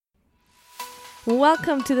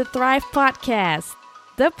Welcome to the Thrive Podcast,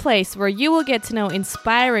 the place where you will get to know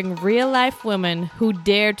inspiring real-life women who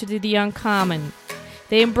dare to do the uncommon.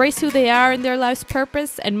 They embrace who they are in their life's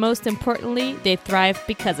purpose, and most importantly, they thrive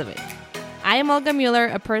because of it. I am Olga Mueller,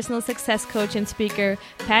 a personal success coach and speaker,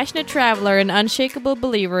 passionate traveler, and unshakable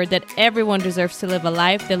believer that everyone deserves to live a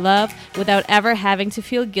life they love without ever having to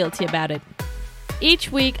feel guilty about it.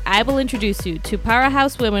 Each week, I will introduce you to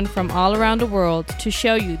powerhouse women from all around the world to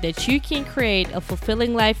show you that you can create a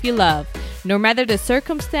fulfilling life you love, no matter the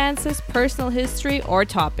circumstances, personal history, or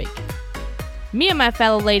topic. Me and my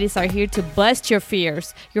fellow ladies are here to bust your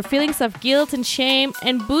fears, your feelings of guilt and shame,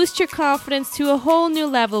 and boost your confidence to a whole new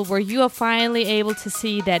level where you are finally able to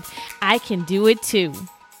see that I can do it too.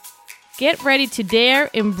 Get ready to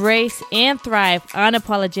dare, embrace, and thrive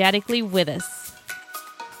unapologetically with us.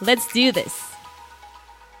 Let's do this.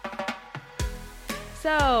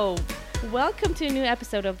 So, welcome to a new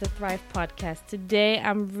episode of the Thrive Podcast. Today,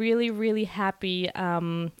 I'm really happy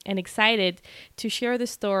and excited to share the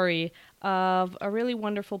story of a really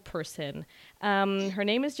wonderful person. Her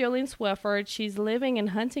name is Jolene Swafford. She's living in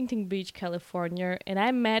Huntington Beach, California, and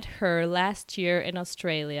I met her last year in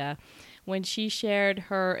Australia when she shared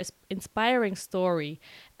her inspiring story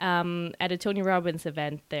at a Tony Robbins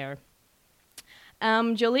event there.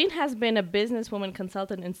 Jolene has been a businesswoman,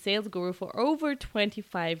 consultant, and sales guru for over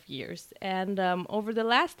 25 years. And over the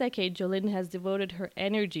last decade, Jolene has devoted her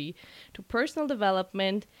energy to personal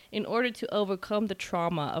development in order to overcome the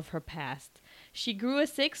trauma of her past. She grew a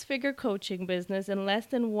six-figure coaching business in less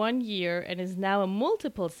than 1 year and is now a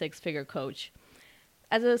multiple six-figure coach.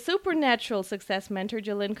 As a supernatural success mentor,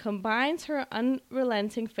 Jolene combines her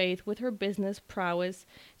unrelenting faith with her business prowess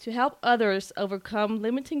to help others overcome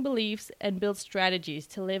limiting beliefs and build strategies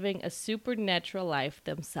to living a supernatural life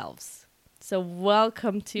themselves. So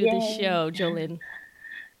welcome to the show, Jolene.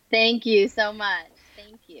 Thank you so much.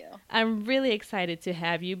 Thank you. I'm really excited to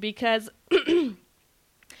have you because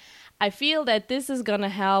I feel that this is going to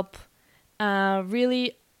help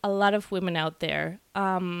really a lot of women out there.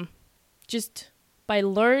 Just by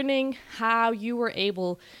learning how you were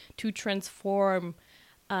able to transform,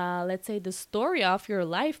 let's say, the story of your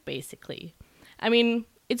life, basically. I mean,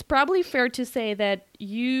 it's probably fair to say that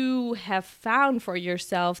you have found for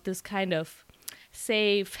yourself this kind of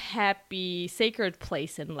safe, happy, sacred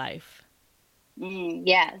place in life.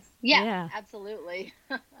 Yes. Yeah, absolutely.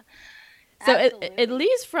 So at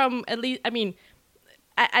least, I mean,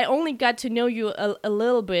 I only got to know you a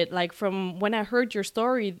little bit, like from when I heard your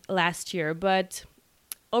story last year, but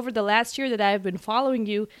over the last year that I've been following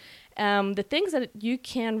you, the things that you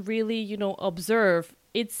can really, observe,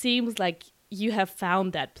 it seems like you have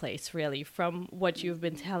found that place really from what you've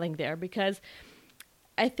been telling there. Because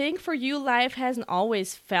I think for you, life hasn't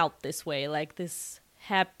always felt this way, like this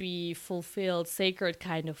happy, fulfilled, sacred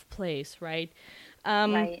kind of place, right?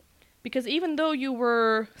 Right. Because even though you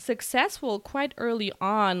were successful quite early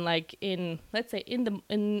on, like in, let's say,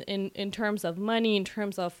 in terms of money, in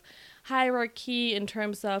terms of hierarchy, in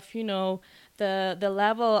terms of, the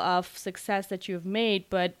level of success that you've made,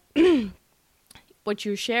 but what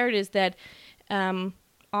you shared is that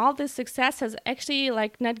all this success has actually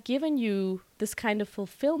like not given you this kind of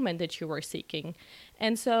fulfillment that you were seeking.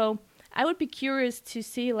 And so I would be curious to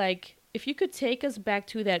see, like, if you could take us back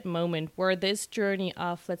to that moment where this journey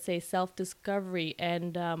of, let's say, self-discovery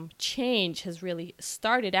and change has really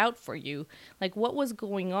started out for you. Like, what was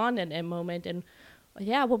going on in that moment, and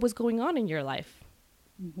what was going on in your life?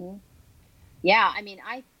 Mm-hmm. Yeah, I mean,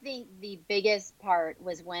 I think the biggest part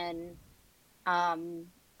was when I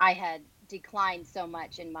had declined so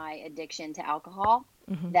much in my addiction to alcohol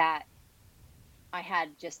that I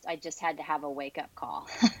just had to have a wake up call.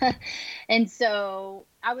 And so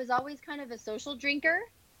I was always kind of a social drinker,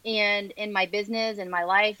 and in my business and my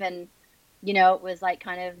life, and it was like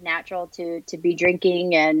kind of natural to be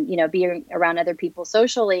drinking and being around other people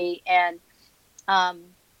socially. And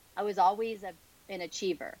I was always an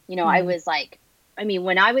achiever. I was like, I mean,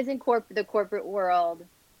 when I was in the corporate world,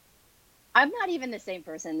 I'm not even the same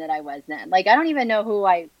person that I was then. Like, I don't even know who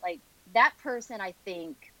that person, I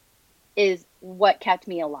think, is what kept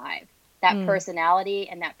me alive. That personality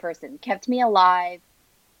and that person kept me alive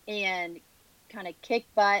and kind of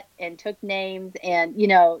kicked butt and took names and,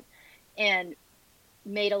 and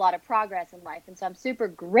made a lot of progress in life. And so I'm super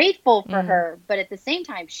grateful for her. But at the same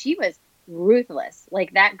time, she was ruthless.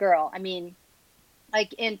 Like, that girl, I mean,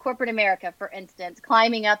 like in corporate America, for instance,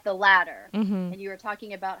 climbing up the ladder, and you were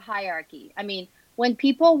talking about hierarchy. I mean, when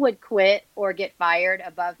people would quit or get fired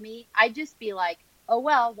above me, I'd just be like, oh,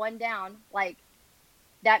 well, one down. Like,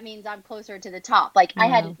 that means I'm closer to the top. Like I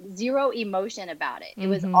had Wow. zero emotion about it. It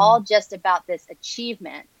was Mm-hmm. all just about this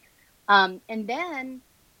achievement. And then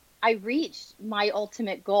I reached my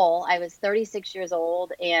ultimate goal. I was 36 years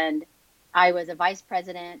old and I was a vice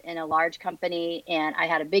president in a large company and I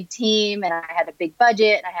had a big team and I had a big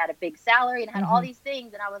budget and I had a big salary and I had all Mm-hmm. these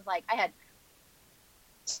things. And I was like, I had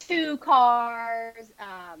 2 cars,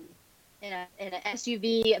 in an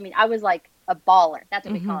SUV. I mean, I was like a baller. That's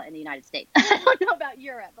what we Mm-hmm. call it in the United States. I don't know about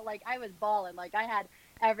Europe, but like I was balling. Like I had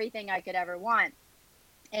everything I could ever want.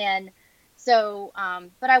 And so,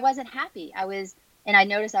 but I wasn't happy. And I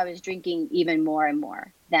noticed I was drinking even more and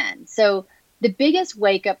more then. So the biggest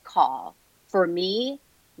wake up call for me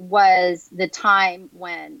was the time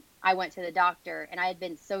when I went to the doctor and I had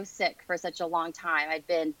been so sick for such a long time. I'd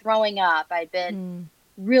been throwing up. I'd been Mm.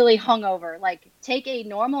 really hungover. Like take a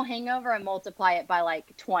normal hangover and multiply it by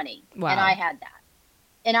like 20. And I Wow. had that.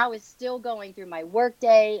 And I was still going through my work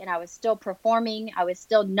day and I was still performing. I was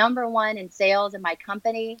still number one in sales in my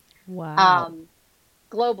company, Wow. um,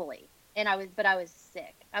 globally. But I was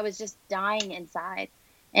sick. I was just dying inside.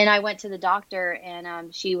 And I went to the doctor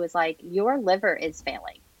and she was like, your liver is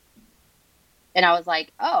failing. And I was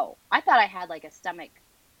like, oh, I thought I had like a stomach,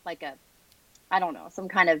 like a, I don't know, some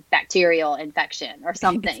kind of bacterial infection or It's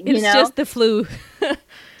something, you it's know? just the flu.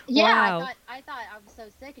 Yeah, Wow. I thought I was so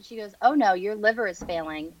sick. And she goes, oh no, your liver is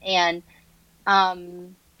failing.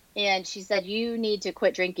 Um, and she said, you need to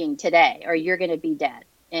quit drinking today or you're going to be dead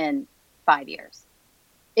in 5 years.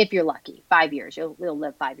 If you're lucky, 5 years, you'll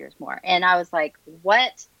live 5 years more. And I was like,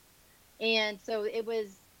 what? And so it was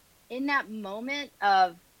in that moment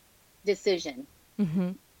of decision,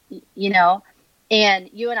 Mm-hmm. you know, and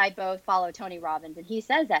you and I both follow Tony Robbins, and he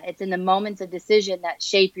says that it's in the moments of decision that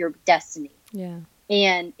shape your destiny. Yeah.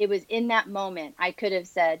 And it was in that moment I could have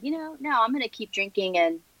said, no, I'm going to keep drinking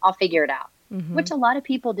and I'll figure it out, Mm-hmm. which a lot of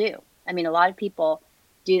people do. I mean, a lot of people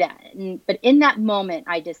do that. But in that moment,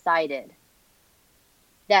 I decided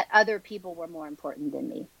that other people were more important than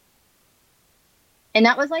me. And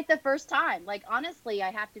that was like the first time, like, honestly,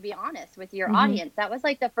 I have to be honest with your Mm-hmm. audience. That was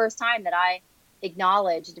like the first time that I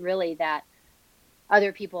acknowledged really that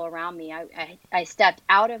other people around me, I stepped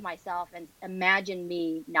out of myself and imagined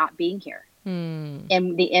me not being here Mm.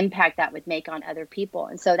 and the impact that would make on other people.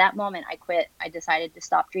 And so that moment I quit, I decided to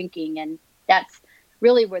stop drinking. And that's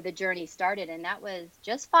really where the journey started. And that was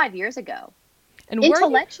just 5 years ago. And were you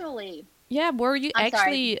Intellectually, Yeah, were you I'm sorry.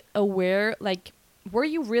 actually aware, like, were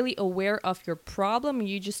you really aware of your problem and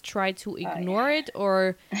you just tried to Oh, ignore yeah. it?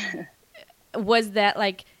 Or was that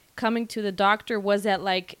like coming to the doctor, was that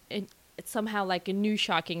like it's somehow like a new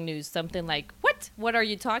shocking news? Something like, what? What are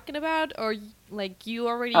you talking about? Or like you Oh,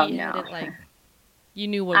 already had no. it, like, you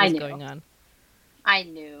knew what I was knew. going on? I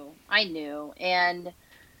knew. And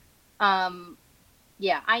um,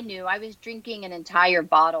 yeah, I knew. I was drinking an entire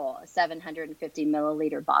bottle, a 750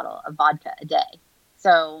 milliliter bottle of vodka a day.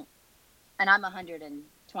 So, and I'm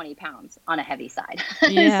 120 pounds on a heavy side. So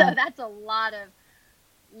Yeah. that's a lot of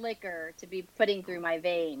liquor to be putting through my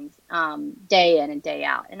veins, day in and day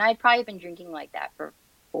out. And I'd probably been drinking like that for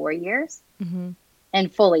 4 years Mm-hmm.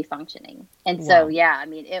 and fully functioning. And so, Wow. yeah, I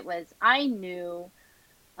mean, I knew.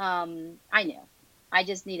 I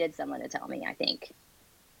just needed someone to tell me, I think.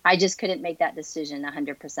 I just couldn't make that decision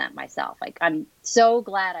 100% myself. Like, I'm so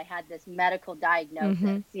glad I had this medical Mm-hmm.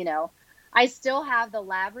 diagnosis. I still have the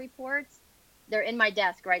lab reports. They're in my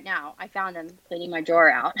desk right now. I found them cleaning my drawer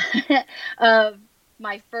out of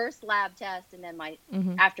my first lab test and then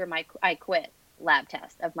Mm-hmm. after I quit lab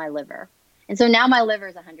test of my liver. And so now my liver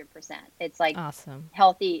is 100%. It's like Awesome.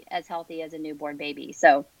 healthy as a newborn baby.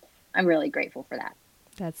 So I'm really grateful for that.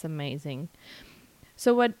 That's amazing.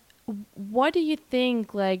 So what do you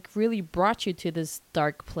think like really brought you to this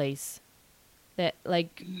dark place? That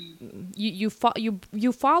like you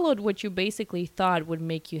followed what you basically thought would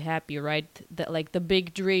make you happy, right? That like the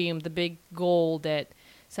big dream, the big goal that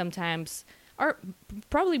sometimes, or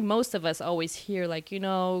probably most of us always hear, like,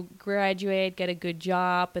 graduate, get a good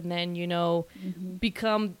job, and then Hmm.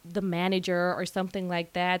 become the manager or something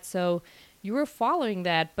like that. So you were following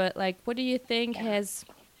that, but like, what do you think Yeah.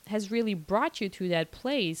 has really brought you to that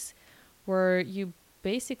place where you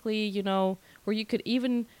basically, where you could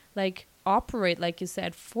even like operate, like you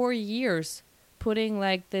said, 4 years, putting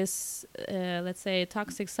like this, let's say, a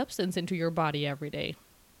toxic substance into your body every day?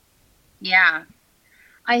 Yeah.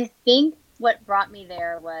 I think what brought me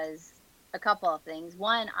there was a couple of things.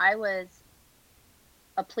 One, I was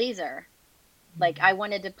a pleaser. Like I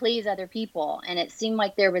wanted to please other people and it seemed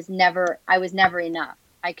like I was never enough.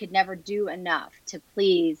 I could never do enough to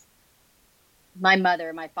please my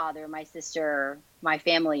mother, my father, my sister. my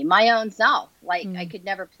family, my own self. Like I could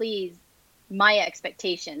never please my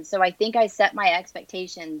expectations. So I think I set my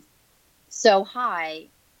expectations so high,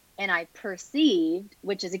 and I perceived,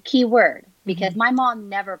 which is a key word, because my mom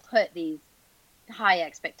never put these high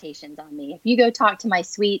expectations on me. If you go talk to my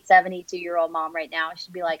sweet 72-year-old mom right now,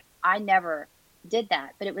 she'd be like, I never did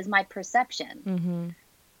that, but it was my perception.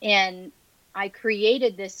 And I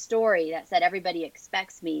created this story that said everybody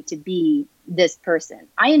expects me to be this person.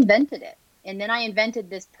 I invented it. And then I invented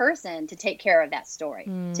this person to take care of that story,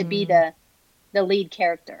 to be the lead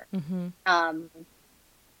character,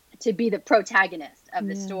 to be the protagonist of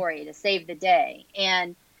the story, to save the day.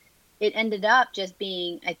 And it ended up just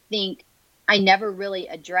being, I think, I never really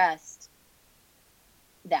addressed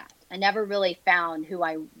that. I never really found who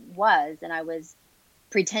I was, and I was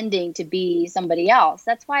pretending to be somebody else.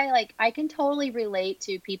 That's why, like, I can totally relate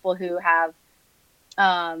to people who have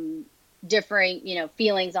differing,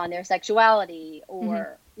 feelings on their sexuality,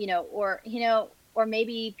 or, or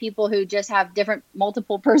maybe people who just have different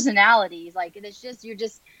multiple personalities. Like, it's just, you're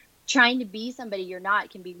just trying to be somebody you're not,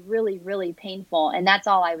 can be really, really painful. And that's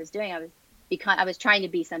all I was doing. I was trying to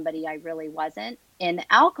be somebody I really wasn't. And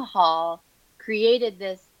alcohol created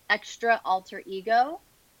this extra alter ego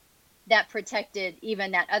that protected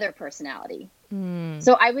even that other personality.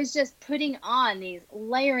 So I was just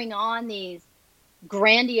layering on these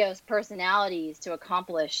grandiose personalities to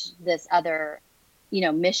accomplish this other,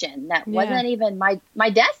 mission that wasn't even my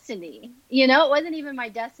destiny. It wasn't even my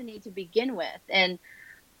destiny to begin with. And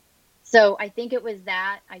so I think it was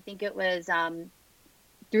that. I think it was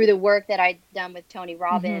through the work that I'd done with Tony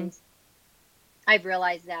Robbins, I've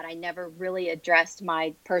realized that I never really addressed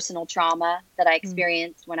my personal trauma that I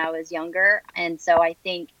experienced when I was younger. And so I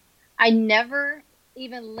think I never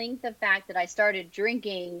even linked the fact that I started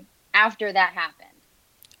drinking after that happened.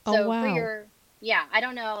 So I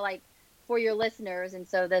don't know, like, for your listeners. And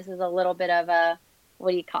so this is a little bit of a,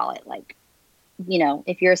 what do you call it? Like,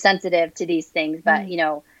 if you're sensitive to these things, but,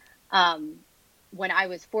 when I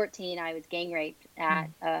was 14, I was gang raped at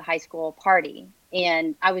a high school party,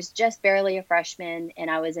 and I was just barely a freshman,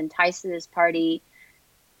 and I was enticed to this party,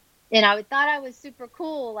 and I thought I was super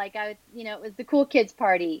cool. Like, it was the cool kids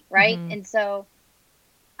party. Right. And so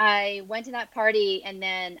I went to that party, and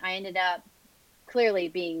then I ended up clearly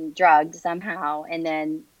being drugged somehow. And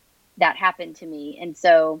then that happened to me. And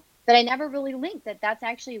so, but I never really linked that that's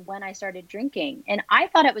actually when I started drinking. And I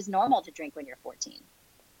thought it was normal to drink when you're 14.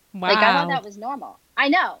 Wow. Like, I thought that was normal. I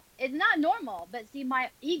know it's not normal, but see, my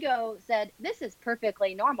ego said, this is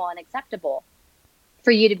perfectly normal and acceptable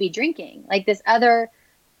for you to be drinking. Like, this other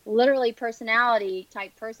literally personality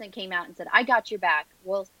type person came out and said, I got your back.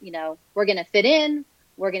 Well, we're going to fit in.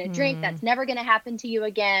 We're going to drink. That's never going to happen to you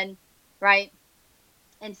again. Right.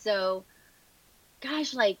 And so,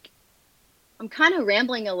 gosh, like, I'm kind of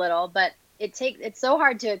rambling a little, but it's so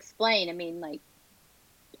hard to explain. I mean, like,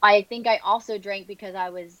 I think I also drank because I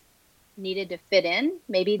needed to fit in.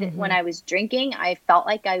 Maybe when I was drinking, I felt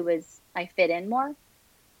like I fit in more.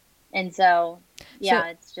 And so,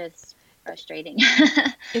 it's just frustrating.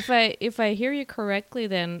 If I hear you correctly,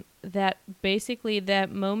 then that basically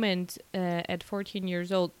that moment at 14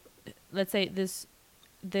 years old, let's say this,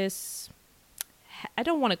 I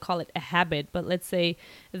don't want to call it a habit, but let's say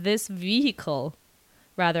this vehicle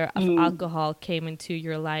rather of alcohol came into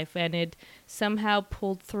your life, and it somehow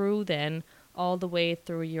pulled through then all the way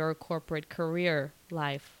through your corporate career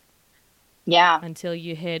life. Yeah. Until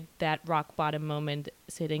you hit that rock bottom moment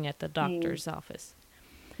sitting at the doctor's office.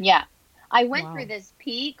 Yeah. I went through this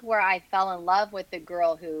peak where I fell in love with the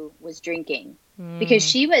girl who was drinking because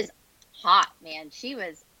she was hot, man. She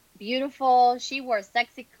was beautiful. She wore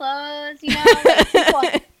sexy clothes,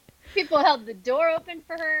 like people held the door open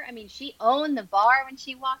for her. I mean, she owned the bar when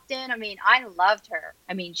she walked in. I mean, I loved her.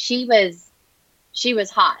 I mean, she was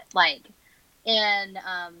hot, like, and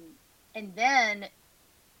then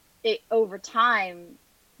over time,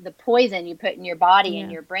 the poison you put in your body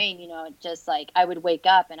and your brain, just like, I would wake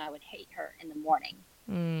up and I would hate her in the morning.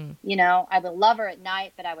 I would love her at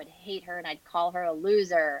night, but I would hate her, and I'd call her a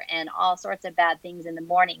loser and all sorts of bad things in the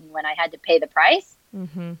morning when I had to pay the price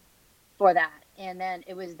for that. And then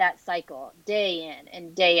it was that cycle, day in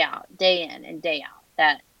and day out, day in and day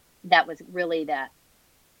out. That was really that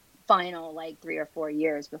final, like, 3 or 4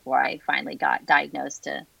 years before I finally got diagnosed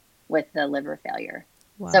with the liver failure.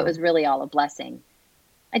 Wow. So it was really all a blessing.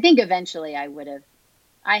 I think eventually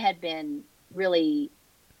I had been really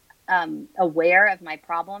aware of my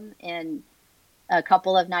problem, and a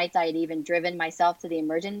couple of nights I had even driven myself to the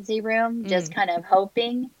emergency room, just kind of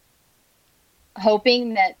hoping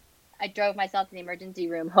that I drove myself to the emergency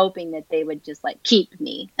room hoping that they would just like keep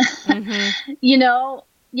me. Mm-hmm. You know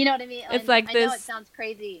what I mean? It's And like I know it this, sounds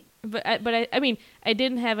crazy. I mean, I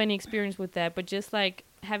didn't have any experience with that, but just like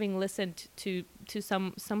having listened to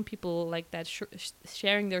some people like that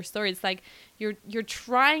sharing their story, it's like you're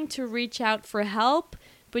trying to reach out for help,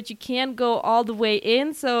 but you can't go all the way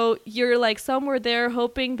in, so you're like somewhere there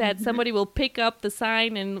hoping that somebody will pick up the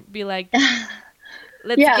sign and be like,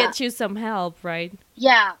 let's Yeah. get you some help, right?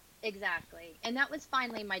 Yeah, exactly. And that was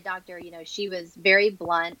finally my doctor, she was very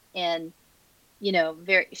blunt and,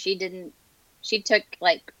 she took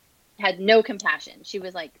like, had no compassion. She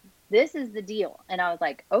was like, this is the deal. And I was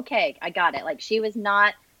like, okay, I got it. Like she was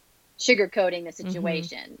not sugarcoating the Mm-hmm.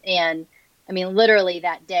 situation. And I mean, literally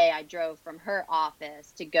that day I drove from her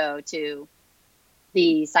office to go to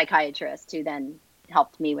the psychiatrist who then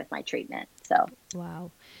helped me with my treatment. So,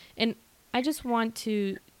 Wow. And I just want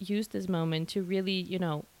to use this moment to really,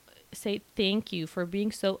 say thank you for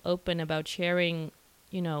being so open about sharing,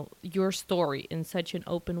 your story in such an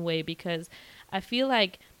open way, because I feel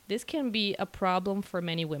like this can be a problem for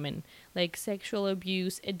many women, like sexual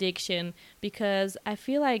abuse, addiction, because I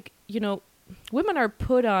feel like, women are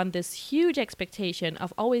put on this huge expectation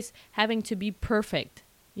of always having to be perfect,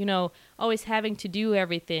 always having to do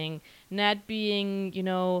everything, not being,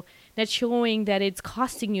 not showing that it's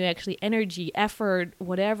costing you actually energy, effort,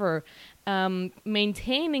 whatever.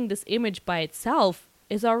 Maintaining this image by itself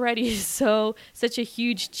is already such a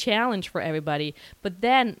huge challenge for everybody. But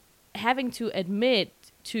then having to admit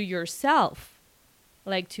to yourself,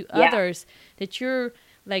 like to yeah. others, that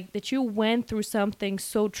you went through something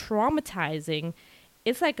so traumatizing,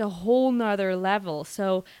 it's like a whole nother level.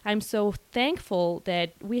 So I'm so thankful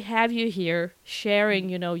that we have you here sharing,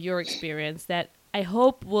 your experience, that I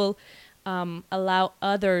hope will allow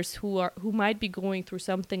others who might be going through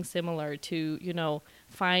something similar to,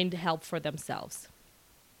 find help for themselves.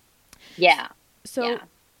 Yeah. So Yeah.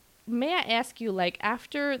 may I ask you, like,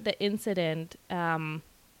 after the incident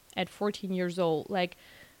at 14 years old, like,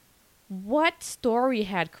 what story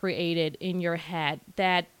had created in your head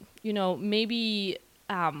that, maybe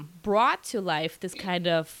brought to life this kind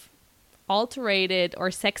of alterated or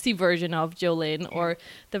sexy version of Jolene, or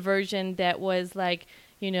the version that was like,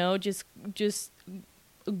 just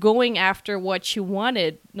going after what she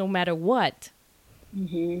wanted no matter what?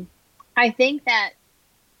 hmm I think that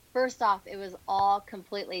first off, it was all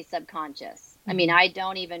completely subconscious. I mean, Mm-hmm. I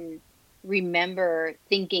don't even remember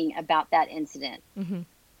thinking about that incident Mm-hmm.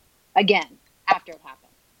 again after it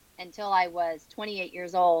happened until I was 28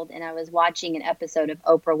 years old and I was watching an episode of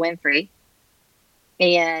Oprah Winfrey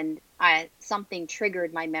and something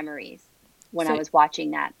triggered my memories when I So was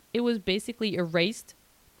watching that. it was basically erased,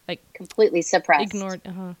 like Completely suppressed. ignored.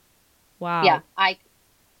 Yeah, Wow.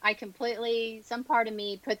 I completely, some part of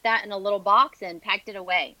me put that in a little box and packed it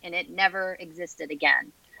away and it never existed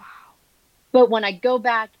again. Wow. But when I go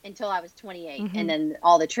back until I was 28 and Mm-hmm. then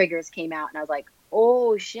all the triggers came out and I was like,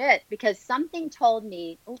 oh shit, because something told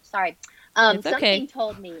me, oh, sorry. It's okay. Something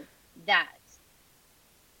told me that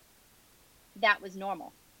that was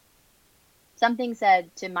normal. Something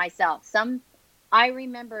said to myself, I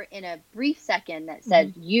remember in a brief second that Mm-hmm.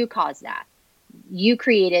 said, you caused that. You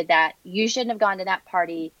created that. You shouldn't have gone to that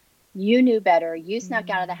party. You knew better. You snuck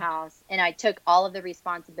out of the house. And I took all of the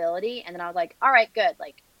responsibility. And then I was like, all right, good.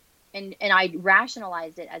 Like, and I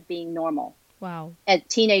rationalized it as being normal Wow. at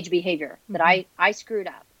teenage behavior that Mm-hmm. I screwed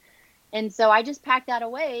up. And so I just packed that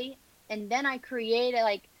away. And then I created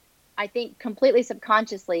like, I think completely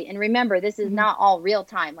subconsciously. And remember, this is Mm-hmm. not all real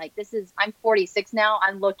time. Like I'm 46 now.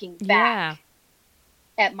 I'm looking back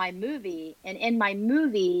Yeah. at my movie. And in my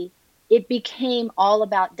movie, it became all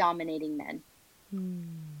about dominating men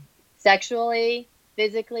sexually,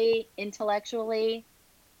 physically, intellectually.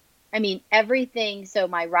 I mean, everything. So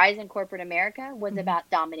my rise in corporate America was Mm-hmm. about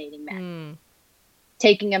dominating men, Mm.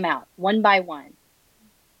 taking them out one by one,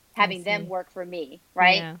 I having them see. work for me,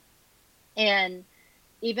 right? Yeah. And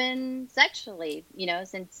even sexually,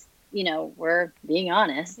 since, we're being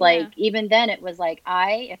honest, like Yeah. even then it was like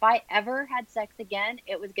if I ever had sex again,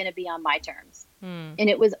 it was going to be on my terms. Mm. And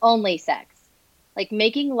it was only sex. Like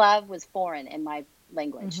making love was foreign in my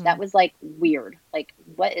language. Mm-hmm. That was like weird. Like,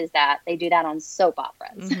 what is that? They do that on soap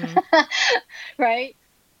operas. Mm-hmm. Right?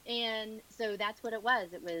 And so that's what it was.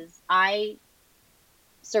 I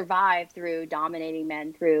survived through dominating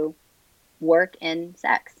men through work and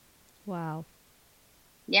sex. Wow.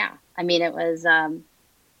 Yeah. I mean, it was,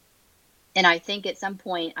 and I think at some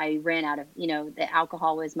point I ran out of, the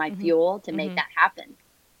alcohol was my Mm-hmm. fuel to make Mm-hmm. that happen.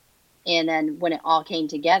 And then when it all came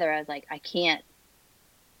together, I was like, I can't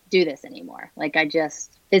do this anymore. Like I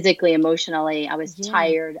just physically, emotionally, I was Yeah.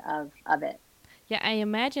 tired of it. Yeah, I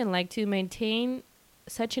imagine like to maintain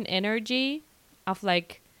such an energy of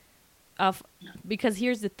like of because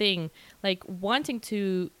here's the thing, like wanting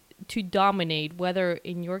to dominate, whether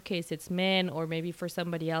in your case it's men or maybe for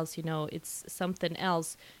somebody else, you know, it's something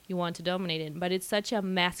else you want to dominate in, but it's such a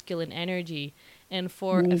masculine energy, and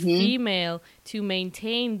for a Hmm. female to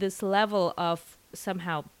maintain this level of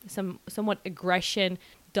somehow somewhat aggression,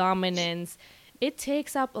 dominance, it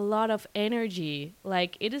takes up a lot of energy.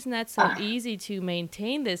 Like it is not so Uh, easy to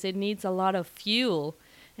maintain this. It needs a lot of fuel.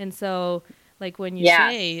 And so like when you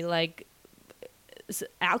say yes. like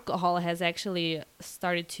alcohol has actually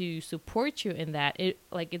started to support you in that, it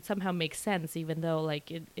like it somehow makes sense, even though like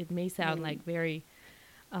it may sound Mm. like very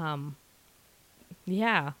um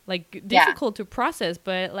yeah, like Yeah. difficult to process,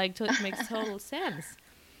 but like it makes total sense.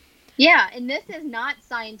 Yeah, and this is not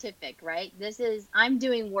scientific, right? This is, I'm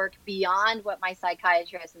doing work beyond what my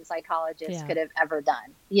psychiatrists and psychologists Yeah. could have ever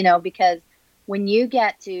done, you know, because when you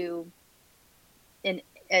get to in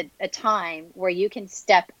a time where you can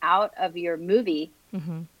step out of your movie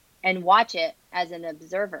Mm-hmm. and watch it as an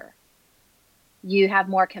observer, you have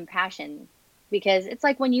more compassion, because it's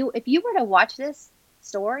like when you, if you were to watch this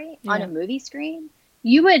story on a Yeah. movie screen,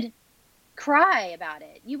 you would cry about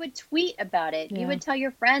it. You would tweet about it. You Yeah. would tell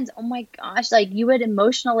your friends, "Oh my gosh," like you would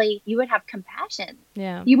emotionally, you would have compassion.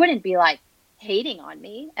 Yeah. You wouldn't be like hating on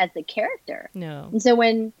me as the character. No. And so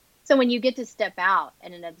when you get to step out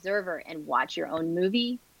and an observer and watch your own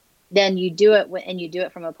movie, then you do it and you do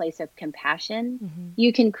it from a place of compassion. Mm-hmm.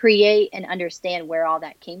 You can create and understand where all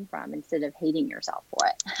that came from instead of hating yourself for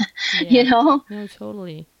it. You Yeah. know? No,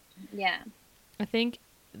 totally. Yeah. I think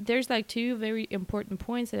there's like two very important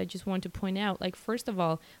points that I just want to point out. Like, first of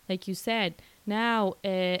all, like you said, now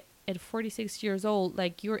at 46 years old,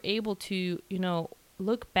 like you're able to, you know,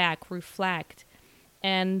 look back, reflect.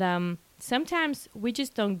 And sometimes we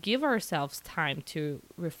just don't give ourselves time to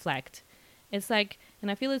reflect. It's like,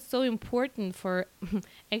 and I feel it's so important for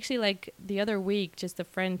actually, like the other week, just a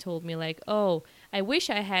friend told me, like, oh, I wish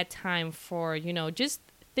I had time for, you know, just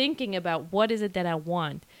thinking about what is it that I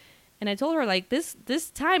want. And I told her like this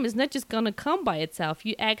time is not just gonna come by itself.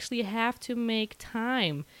 You actually have to make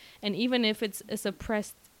time. And even if it's a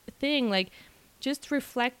suppressed thing, like just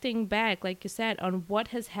reflecting back, like you said, on what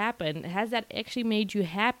has happened, has that actually made you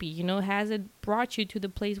happy? You know, has it brought you to the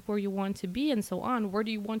place where you want to be and so on? Where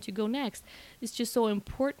do you want to go next? It's just so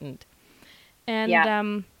important. And Yeah.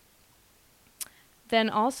 then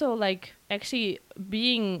also like actually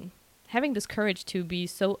being having this courage to be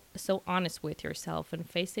so honest with yourself and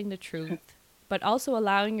facing the truth, but also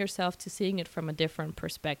allowing yourself to seeing it from a different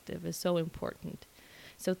perspective is so important.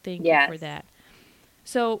 So thank you for Yes. that.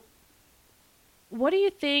 So what do you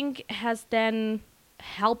think has then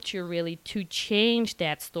helped you really to change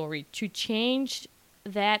that story, to change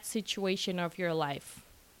that situation of your life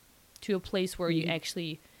to a place where you Mhm.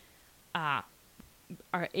 actually uh,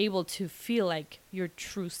 are able to feel like your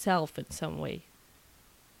true self in some way?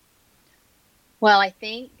 Well, I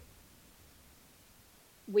think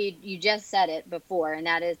you just said it before, and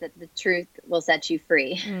that is that the truth will set you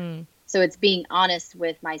free. Mm. So it's being honest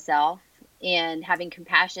with myself and having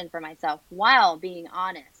compassion for myself while being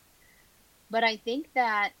honest. But I think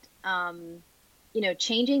that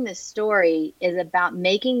changing the story is about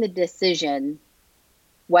making the decision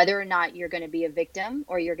whether or not you're going to be a victim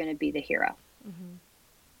or you're going to be the hero. Mm-hmm.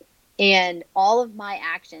 And all of my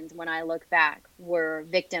actions, when I look back, were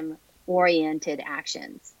victim oriented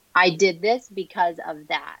actions. I did this because of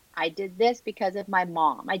that. I did this because of my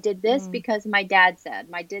mom. I did this Mm. because my dad said.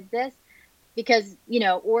 I did this because,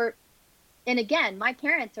 and again, my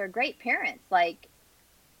parents are great parents, like,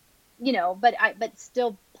 but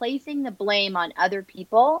still placing the blame on other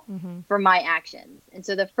people Mm-hmm. for my actions. And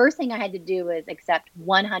so the first thing I had to do was accept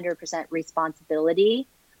 100% responsibility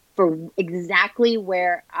for exactly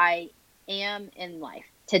where I am in life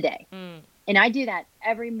today. Mm. And I do that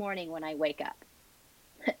every morning when I wake up.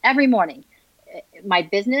 Every morning, my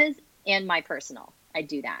business and my personal, I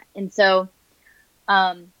do that. And so,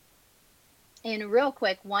 um, and real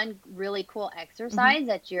quick, one really cool Mm-hmm. exercise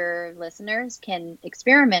that your listeners can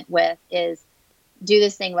experiment with is do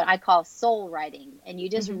this thing, what I call soul writing. And you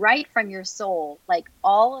just Mm-hmm. write from your soul, like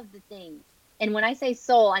all of the things. And when I say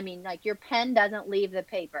soul, I mean like your pen doesn't leave the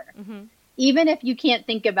paper. Mm-hmm. Even if you can't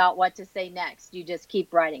think about what to say next, you just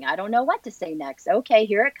keep writing. I don't know what to say next. Okay,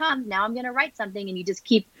 here it comes. Now I'm going to write something, and you just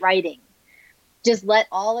keep writing. Just let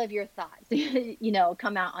all of your thoughts,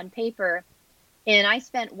 come out on paper. And I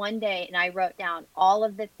spent one day and I wrote down all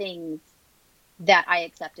of the things that I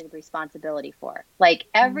accepted responsibility for. Like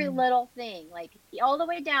every little thing, like all the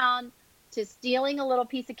way down to stealing a little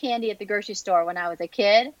piece of candy at the grocery store when I was a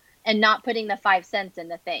kid and not putting the 5 cents in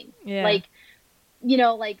the thing. Yeah. Like, you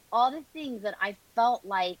know, like all the things that I felt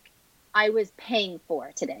like I was paying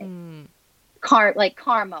for today, like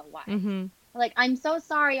karma wise. Mm-hmm. Like, I'm so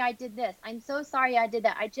sorry I did this. I'm so sorry I did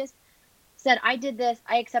that. I just said I did this.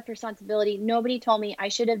 I accept responsibility. Nobody told me I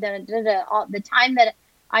should have done it. All the time that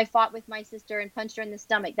I fought with my sister and punched her in the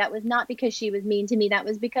stomach, that was not because she was mean to me. That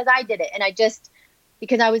was because I did it. And I just,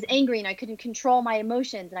 because I was angry and I couldn't control my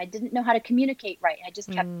emotions and I didn't know how to communicate right. I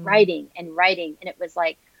just kept writing and writing. And it was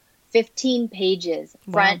like 15 pages,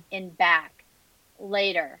 front and back.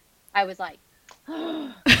 Later, I was like,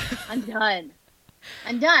 oh, I'm done.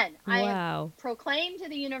 I'm done. I have proclaimed to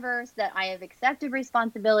the universe that I have accepted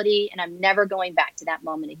responsibility and I'm never going back to that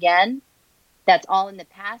moment again. That's all in the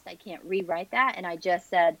past. I can't rewrite that. And I just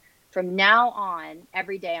said, from now on,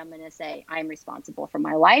 every day I'm going to say, I'm responsible for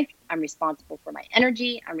my life. I'm responsible for my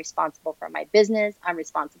energy. I'm responsible for my business. I'm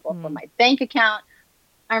responsible for my bank account.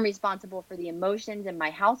 I'm responsible for the emotions in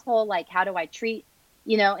my household. Like, how do I treat,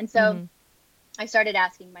 you know? And so I started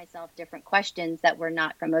asking myself different questions that were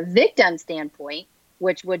not from a victim standpoint,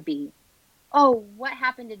 which would be, oh, what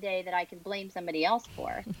happened today that I can blame somebody else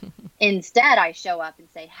for? Instead, I show up and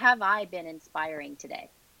say, have I been inspiring today?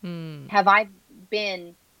 Have I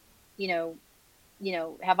been, you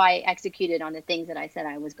know, have I executed on the things that I said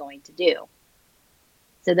I was going to do?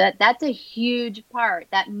 So that's a huge part,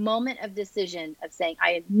 that moment of decision of saying,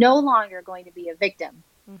 I am no longer going to be a victim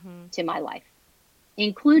to my life,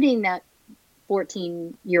 including that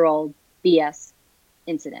 14-year-old BS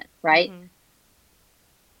incident, right?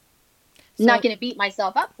 I'm not going to beat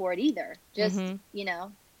myself up for it either. Just, you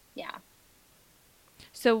know, yeah.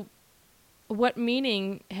 So what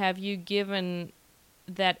meaning have you given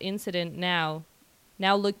that incident now?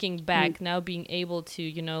 Now looking back, now being able to,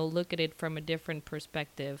 you know, look at it from a different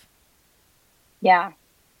perspective. Yeah.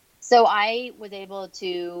 So I was able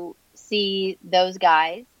to see those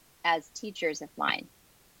guys as teachers of mine.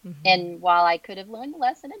 And while I could have learned the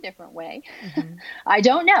lesson a different way, I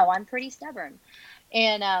don't know. I'm pretty stubborn.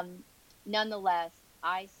 And nonetheless,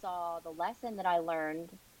 I saw the lesson that I learned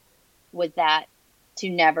was that to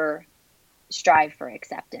never strive for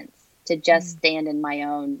acceptance, to just stand in my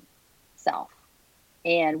own self.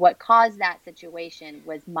 And what caused that situation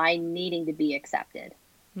was my needing to be accepted,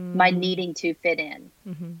 my needing to fit in,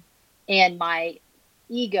 and my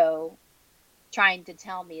ego trying to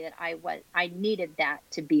tell me that I needed that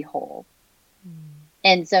to be whole.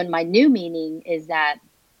 And so my new meaning is that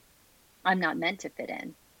I'm not meant to fit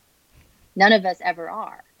in. None of us ever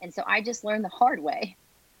are. And so I just learned the hard way.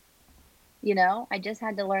 You know, I just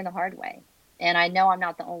had to learn the hard way. And I know I'm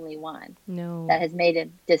not the only one that has made a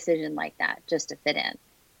decision like that just to fit in.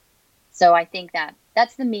 So I think that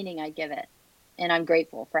that's the meaning I give it. And I'm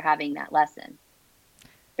grateful for having that lesson.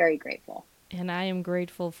 Very grateful. And I am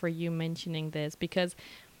grateful for you mentioning this because,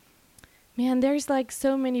 man, there's like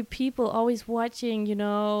so many people always watching, you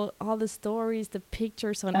know, all the stories, the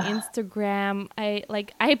pictures on Instagram.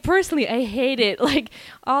 I personally hate it. Like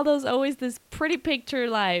all those always this pretty picture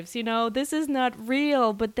lives, you know, this is not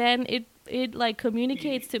real, but then it like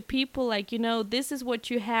communicates to people like, you know, this is what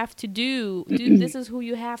you have to do. This is who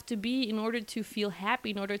you have to be in order to feel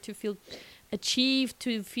happy, in order to feel achieved,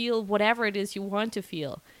 to feel whatever it is you want to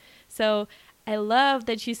feel. So I love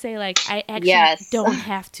that you say, like, I actually don't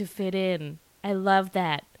have to fit in. I love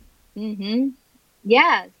that.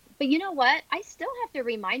 Yes. But you know what? I still have to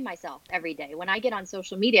remind myself every day when I get on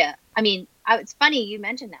social media. I mean, it's funny you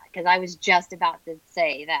mentioned that because I was just about to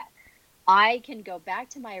say that I can go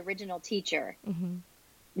back to my original teacher and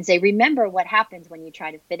say, remember what happens when you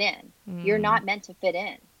try to fit in. You're not meant to fit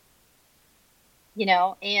in. You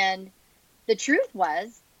know, and the truth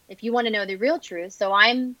was, if you want to know the real truth, so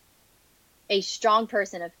I'm a strong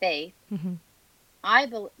person of faith.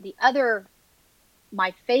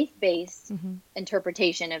 My faith-based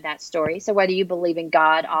interpretation of that story. So whether you believe in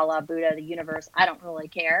God, Allah, Buddha, the universe, I don't really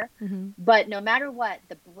care. But no matter what,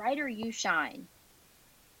 the brighter you shine,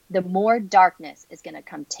 the more darkness is going to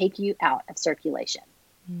come take you out of circulation.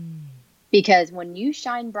 Because when you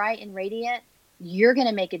shine bright and radiant, you're going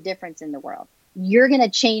to make a difference in the world. You're going to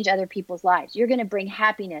change other people's lives. You're going to bring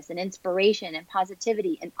happiness and inspiration and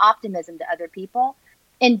positivity and optimism to other people.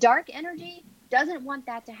 And dark energy doesn't want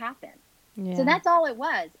that to happen. Yeah. So that's all it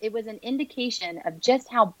was. It was an indication of just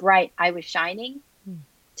how bright I was shining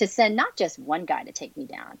to send not just one guy to take me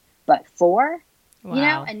down, but 4, you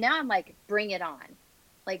know, and now I'm like, bring it on,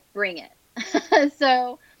 like, bring it.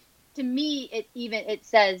 So to me, it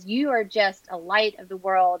says you are just a light of the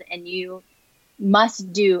world and you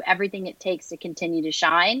must do everything it takes to continue to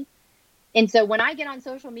shine. And so when I get on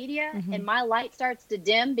social media and my light starts to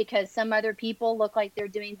dim because some other people look like they're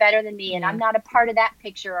doing better than me and I'm not a part of that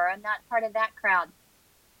picture or I'm not part of that crowd,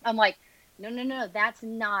 I'm like, no, that's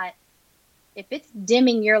not, if it's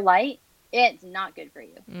dimming your light, it's not good for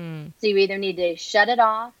you. So you either need to shut it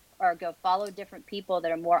off or go follow different people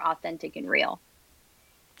that are more authentic and real.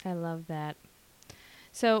 I love that.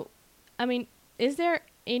 So, I mean, is there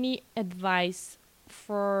any advice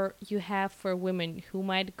for you have for women who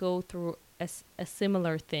might go through a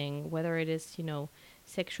similar thing, whether it is, you know,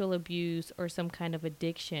 sexual abuse or some kind of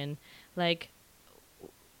addiction? Like,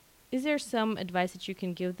 is there some advice that you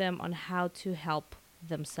can give them on how to help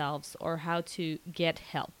themselves or how to get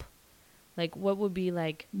help? Like, what would be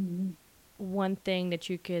like one thing that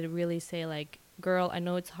you could really say, like, girl, I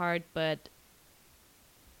know it's hard, but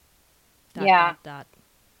dot.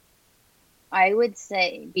 I would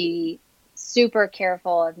say be super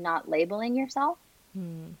careful of not labeling yourself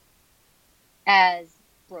as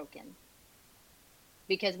broken.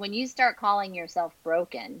 Because when you start calling yourself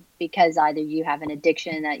broken because either you have an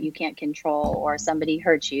addiction that you can't control or somebody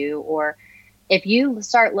hurt you, or if you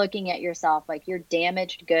start looking at yourself like you're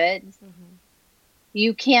damaged goods,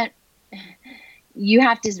 you can't, you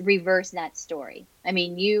have to reverse that story. I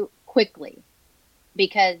mean, you quickly,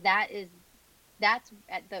 because that's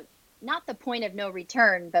at the, not the point of no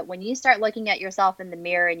return, but when you start looking at yourself in the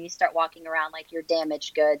mirror and you start walking around like you're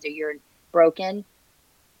damaged goods or you're broken,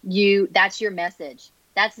 that's your message.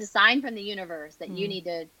 That's the sign from the universe that you need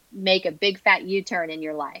to make a big fat U-turn in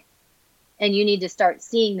your life. And you need to start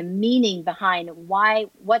seeing the meaning behind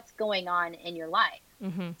what's going on in your life.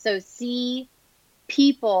 So see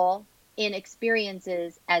people in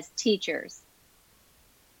experiences as teachers.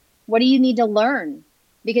 What do you need to learn?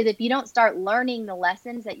 Because if you don't start learning the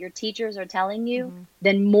lessons that your teachers are telling you,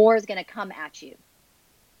 then more is going to come at you.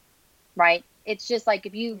 Right? It's just like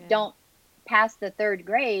if you don't pass the 3rd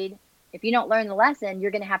grade, if you don't learn the lesson,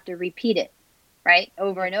 you're going to have to repeat it, right?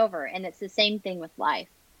 Over and over. And it's the same thing with life.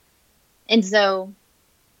 And so,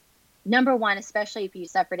 number one, especially if you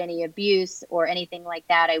suffered any abuse or anything like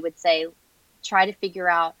that, I would say try to figure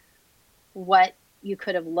out what you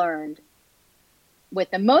could have learned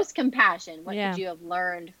with the most compassion. What could you have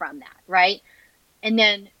learned from that, right? And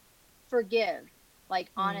then forgive, like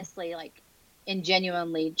honestly, like, and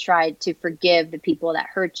genuinely try to forgive the people that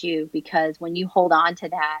hurt you, because when you hold on to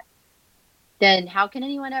that, then how can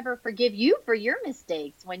anyone ever forgive you for your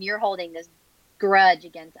mistakes when you're holding this grudge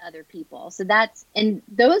against other people? So and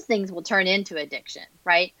those things will turn into addiction,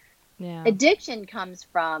 right? Addiction comes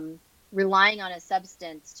from relying on a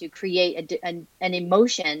substance to create an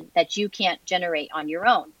emotion that you can't generate on your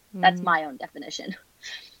own. That's my own definition.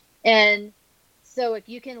 And so if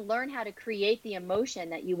you can learn how to create the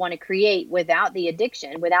emotion that you want to create without the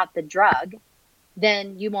addiction, without the drug,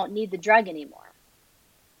 then you won't need the drug anymore.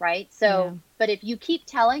 Right? So, but if you keep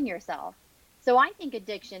telling yourself, so I think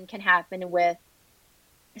addiction can happen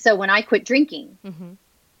so when I quit drinking,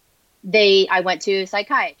 I went to a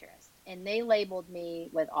psychiatrist and they labeled me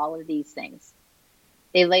with all of these things.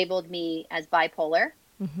 They labeled me as bipolar.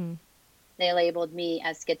 They labeled me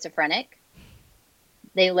as schizophrenic.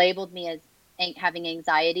 They labeled me as having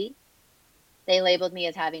anxiety. They labeled me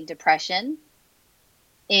as having depression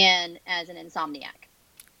and as an insomniac.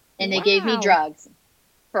 And they gave me drugs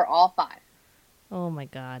for all 5. Oh my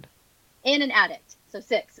God. And an addict. So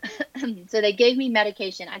 6. So they gave me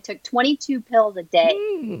medication. I took 22 pills a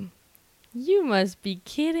day. You must be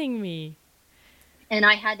kidding me. And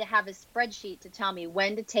I had to have a spreadsheet to tell me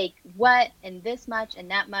when to take what and this much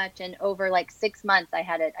and that much. And over like 6 months,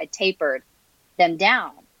 I tapered them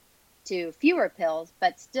down to fewer pills,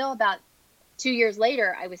 but still about 2 years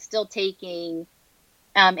later, I was still taking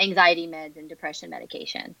anxiety meds and depression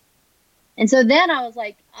medication. And so then I was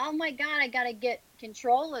like, oh my God, I got to get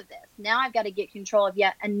control of this. Now I've got to get control of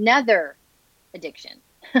yet another addiction.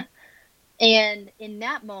 And in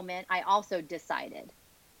that moment, I also decided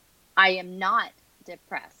I am not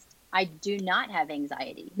depressed. I do not have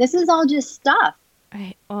anxiety. This is all just stuff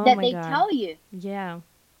that they tell you. Yeah.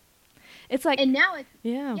 It's like, and now it's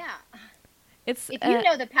if you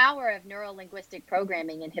know the power of neuro-linguistic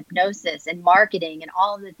programming and hypnosis and marketing and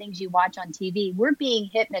all of the things you watch on TV, we're being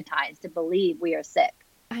hypnotized to believe we are sick.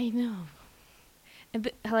 I know.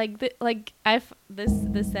 And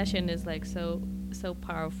this session is like so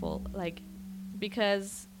powerful, like,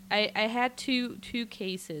 because I had two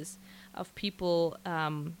cases of people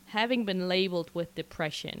having been labeled with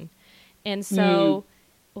depression, and so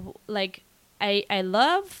like I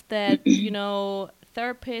love that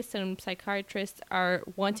therapists and psychiatrists are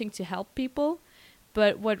wanting to help people,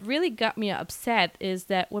 But what really got me upset is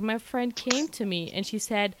that when my friend came to me and she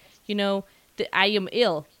said, that I am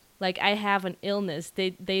ill, like I have an illness,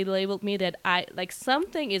 they labeled me that I, like,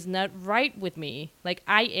 something is not right with me, like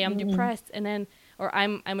I am depressed, and then, or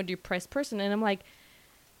I'm a depressed person, and I'm like,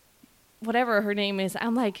 whatever her name is,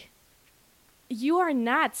 I'm like, you are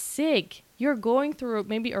not sick. You're going through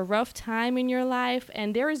maybe a rough time in your life,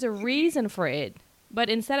 and there is a reason for it. But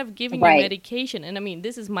instead of giving you Right. medication, and I mean,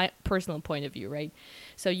 this is my personal point of view, right?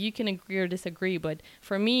 So you can agree or disagree, but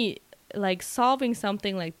for me, like, solving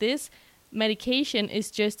something like this, medication is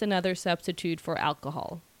just another substitute for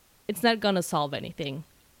alcohol. It's not going to solve anything.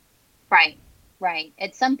 Right. Right.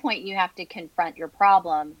 At some point, you have to confront your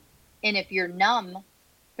problem. And if you're numb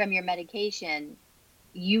from your medication,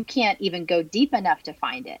 you can't even go deep enough to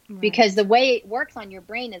find it. Right. Because the way it works on your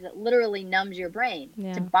brain is it literally numbs your brain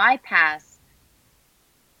Yeah. to bypass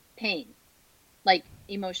pain, like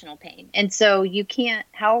emotional pain. And so you can't,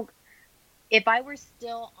 if I were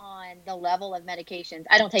still on the level of medications,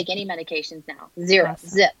 I don't take any medications now. Zero, Awesome.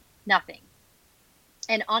 zip, nothing.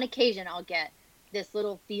 And on occasion, I'll get this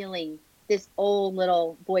little feeling, this old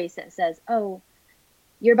little voice that says, oh,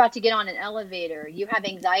 you're about to get on an elevator. You have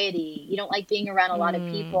anxiety. You don't like being around a lot of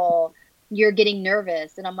people. You're getting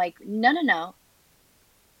nervous. And I'm like, no.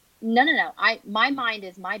 My mind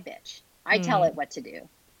is my bitch. I tell it what to do.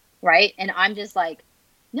 Right. And I'm just like,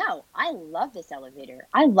 no, I love this elevator.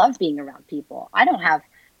 I love being around people. I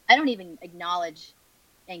don't even acknowledge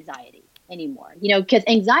anxiety anymore, because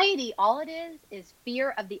anxiety, all it is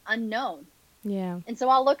fear of the unknown. Yeah. And so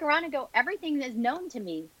I'll look around and go, everything is known to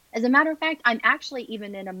me. As a matter of fact, I'm actually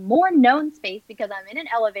even in a more known space because I'm in an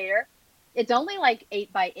elevator. It's only like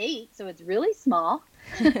 8 by 8, so it's really small.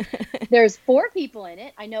 There's 4 people in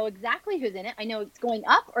it. I know exactly who's in it. I know it's going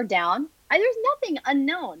up or down. There's nothing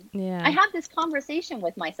unknown. Yeah. I have this conversation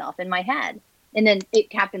with myself in my head, and then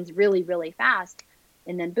it happens really, really fast.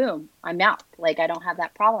 And then boom, I'm out. Like, I don't have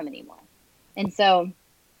that problem anymore. And so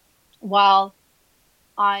while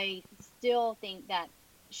I still think that,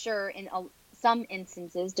 sure, in some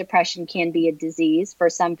instances, depression can be a disease for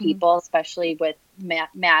some people, especially with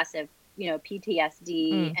massive,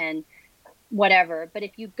 PTSD and whatever. But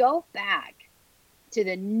if you go back to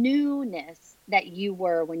the newness that you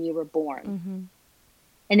were when you were born,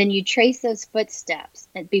 and then you trace those footsteps,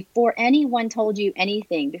 and before anyone told you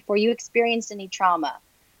anything, before you experienced any trauma,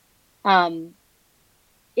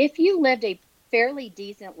 if you lived a fairly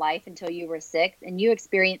decent life until you were 6 and you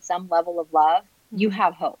experienced some level of love, you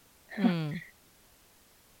have hope.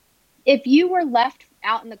 If you were left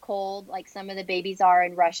out in the cold, like some of the babies are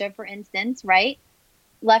in Russia, for instance, right?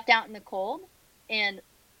 Left out in the cold and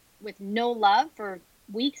with no love for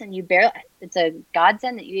weeks, and it's a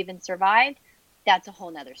godsend that you even survived. That's a whole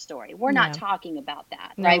nother story. We're not talking about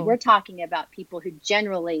that, right? No. We're talking about people who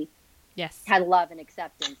generally had love and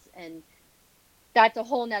acceptance, and that's a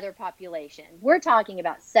whole nother population. We're talking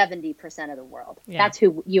about 70% of the world. Yeah. That's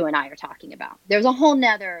who you and I are talking about. There's a whole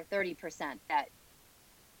nother 30% that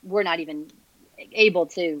we're not even able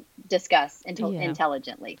to discuss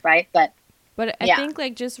intelligently, right? But I think,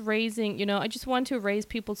 like, just raising, I just want to raise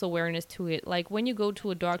people's awareness to it. Like, when you go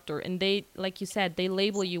to a doctor and they, like you said, they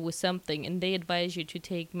label you with something and they advise you to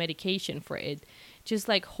take medication for it, just,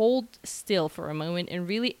 like, hold still for a moment and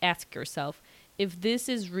really ask yourself if this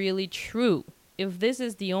is really true, if this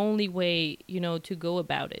is the only way, to go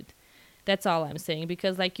about it. That's all I'm saying.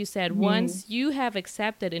 Because, like you said, once you have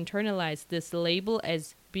accepted, internalized this label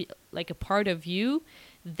as like a part of you,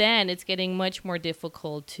 then it's getting much more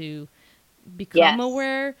difficult to become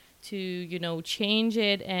aware, to change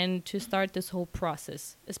it, and to start this whole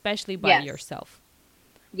process, especially by yourself.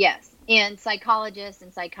 Yes. And psychologists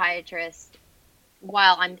and psychiatrists,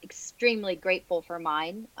 while I'm extremely grateful for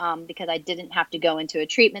mine, because I didn't have to go into a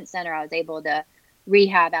treatment center, I was able to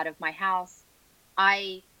rehab out of my house,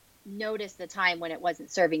 I noticed the time when it wasn't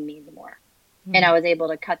serving me anymore. And I was able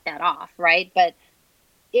to cut that off, right? But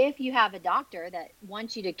if you have a doctor that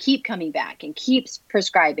wants you to keep coming back and keeps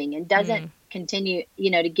prescribing and doesn't continue,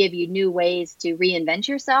 to give you new ways to reinvent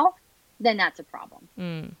yourself, then that's a problem.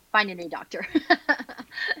 Find a new doctor.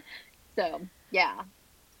 So, yeah.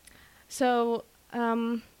 So,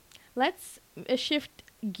 let's shift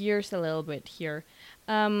gears a little bit here.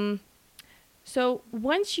 So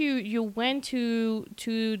once you went to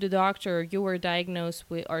the doctor, you were diagnosed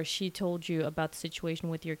with, or she told you about the situation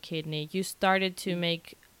with your kidney, you started to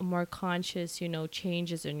make more conscious,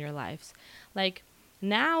 changes in your lives. Like,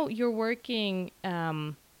 now you're working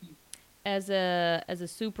as a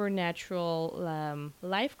supernatural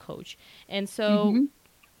life coach. And so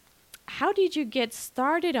how did you get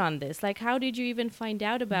started on this? Like, how did you even find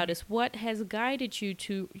out about this? What has guided you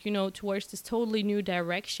to, towards this totally new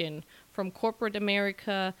direction from corporate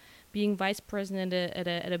America, being vice president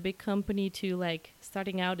at a big company, to like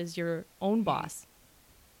starting out as your own boss?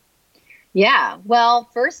 Yeah. Well,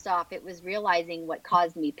 first off, it was realizing what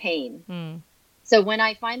caused me pain. Mm. So when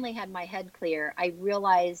I finally had my head clear, I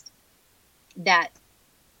realized that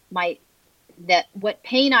my that what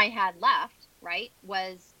pain I had left, right,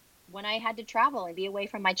 was when I had to travel and be away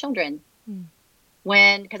from my children. Mm.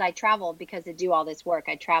 Because I traveled, because to do all this work,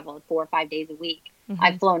 I traveled 4 or 5 days a week. Mm-hmm.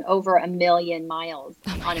 I've flown over 1,000,000 miles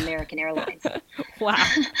on American Airlines. Wow.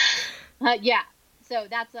 Yeah. So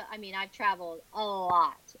I've traveled a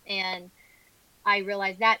lot, and I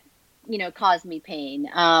realized that, caused me pain.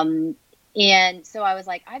 And so I was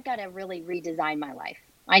like, I've got to really redesign my life.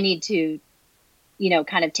 I need to,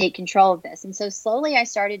 kind of take control of this. And so slowly I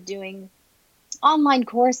started doing online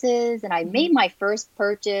courses, and I made my first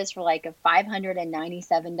purchase for like a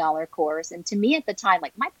 $597 course. And to me at the time,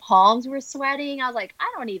 like my palms were sweating. I was like,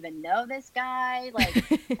 I don't even know this guy. Like,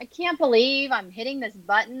 I can't believe I'm hitting this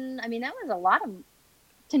button. I mean, that was a lot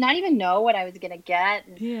to not even know what I was going to get.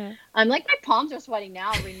 And Yeah. I'm like, my palms are sweating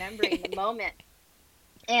now, remembering the moment.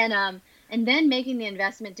 And then making the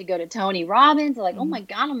investment to go to Tony Robbins, like, oh my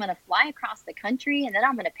God, I'm going to fly across the country, and then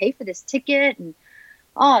I'm going to pay for this ticket. And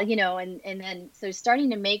and then so starting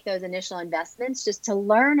to make those initial investments just to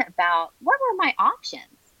learn about what were my options,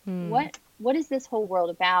 what is this whole world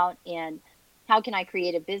about, and how can I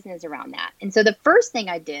create a business around that. And so the first thing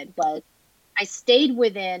I did was I stayed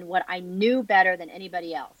within what I knew better than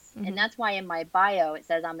anybody else. And that's why in my bio it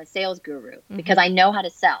says I'm a sales guru, because I know how to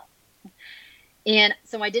sell. And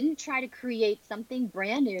so I didn't try to create something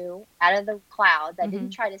brand new out of the clouds. I didn't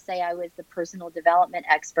try to say I was the personal development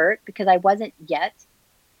expert, because I wasn't yet.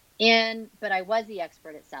 But I was the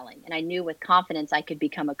expert at selling, and I knew with confidence I could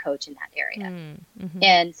become a coach in that area.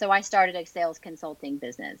 And so I started a sales consulting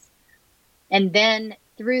business. And then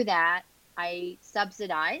through that, I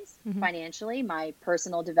subsidized financially my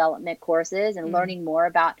personal development courses and learning more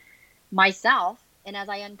about myself. And as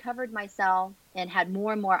I uncovered myself and had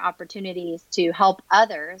more and more opportunities to help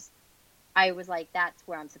others, I was like, that's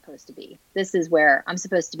where I'm supposed to be. This is where I'm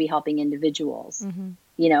supposed to be, helping individuals,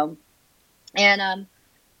 And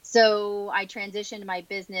so I transitioned my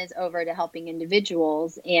business over to helping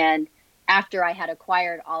individuals. And after I had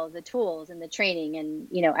acquired all of the tools and the training and,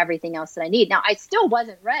 everything else that I need. Now, I still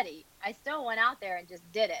wasn't ready. I still went out there and just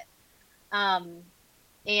did it.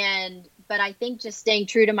 But I think just staying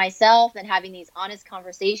true to myself and having these honest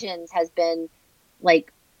conversations has been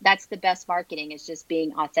like, that's the best marketing, is just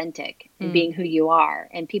being authentic and being who you are,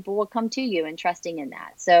 and people will come to you and trusting in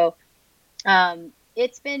that. So,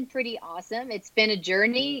 it's been pretty awesome. It's been a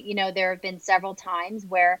journey. There have been several times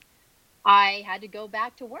where I had to go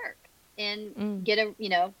back to work and get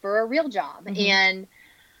for a real job. And,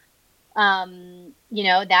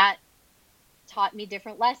 that taught me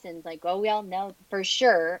different lessons. Like, oh, well, no, for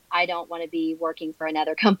sure, I don't want to be working for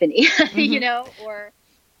another company,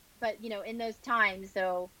 but in those times,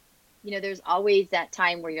 so, there's always that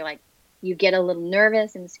time where you're like, you get a little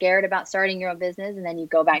nervous and scared about starting your own business, and then you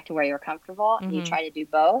go back to where you're comfortable and you try to do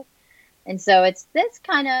both. And so it's this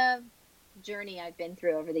kind of journey I've been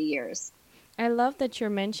through over the years. I love that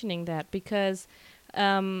you're mentioning that, because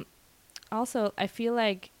also I feel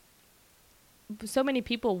like so many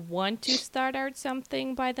people want to start out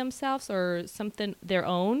something by themselves or something their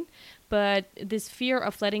own, but this fear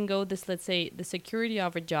of letting go this, let's say, the security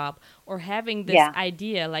of a job, or having this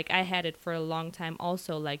idea, like I had it for a long time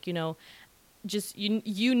also, like, just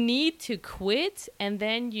you need to quit, and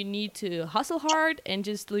then you need to hustle hard and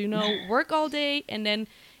just, work all day, and then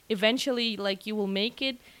eventually, like, you will make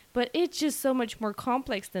it. But it's just so much more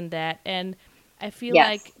complex than that. And I feel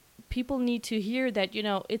like people need to hear that,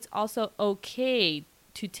 it's also okay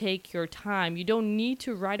to take your time. You don't need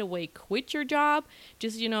to right away quit your job.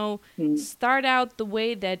 Just, start out the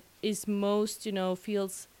way that is most,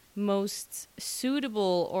 feels most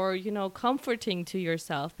suitable or, comforting to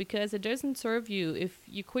yourself, because it doesn't serve you if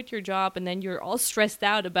you quit your job and then you're all stressed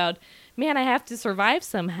out about, man, I have to survive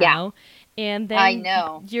somehow. And then I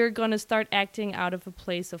know you're going to start acting out of a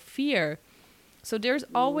place of fear. So there's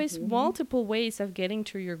always multiple ways of getting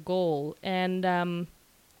to your goal. And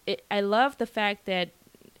I love the fact that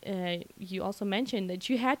you also mentioned that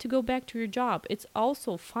you had to go back to your job. It's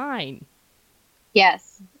also fine.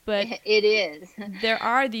 Yes, but it is. There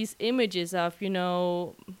are these images of,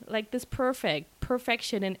 like this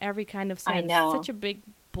perfection in every kind of sense. I know. Such a big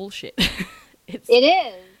bullshit. It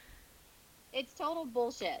is. It's total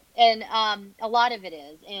bullshit. And a lot of it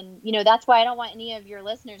is. And, that's why I don't want any of your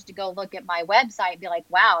listeners to go look at my website and be like,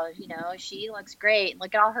 wow, she looks great.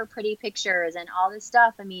 Look at all her pretty pictures and all this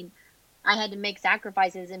stuff. I mean, I had to make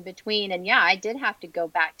sacrifices in between. And yeah, I did have to go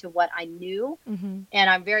back to what I knew. Mm-hmm. And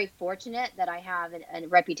I'm very fortunate that I have a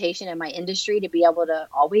reputation in my industry to be able to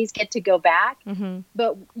always get to go back. Mm-hmm.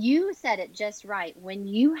 But you said it just right. When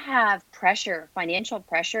you have pressure, financial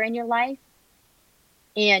pressure in your life,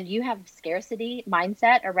 and you have scarcity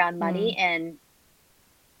mindset around money and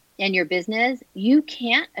your business, you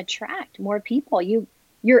can't attract more people.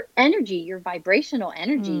 Your energy, your vibrational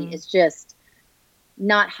energy is just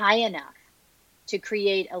not high enough to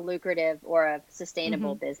create a lucrative or a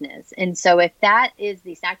sustainable business. And so if that is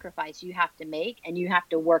the sacrifice you have to make, and you have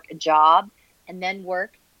to work a job and then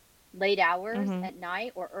work late hours at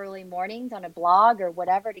night or early mornings on a blog or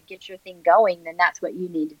whatever to get your thing going, then that's what you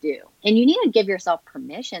need to do. And you need to give yourself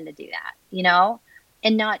permission to do that,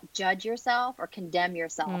 and not judge yourself or condemn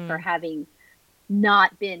yourself for having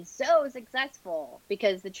not been so successful,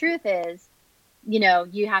 because the truth is,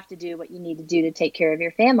 you have to do what you need to do to take care of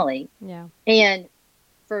your family. Yeah. And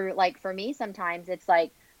for me, sometimes it's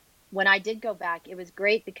like, when I did go back, it was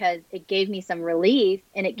great because it gave me some relief,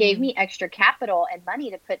 and it gave me extra capital and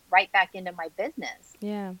money to put right back into my business.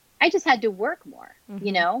 Yeah. I just had to work more,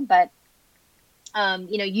 but,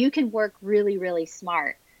 you can work really, really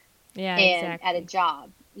smart Exactly. at a job,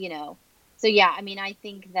 So, yeah, I mean, I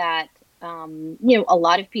think that, a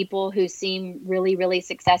lot of people who seem really, really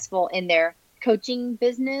successful in their coaching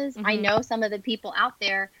business, I know some of the people out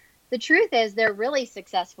there, the truth is they're really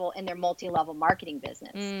successful in their multi-level marketing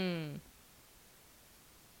business.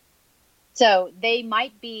 So they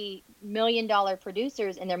might be $1 million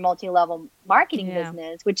producers in their multi-level marketing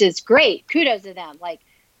business, which is great. Kudos to them. Like,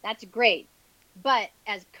 that's great. But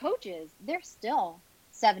as coaches, they're still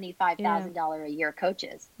 $75,000 a year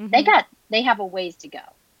coaches. They have a ways to go.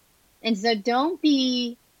 And so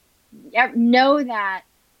know that,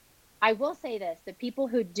 I will say this, the people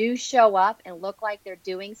who do show up and look like they're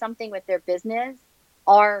doing something with their business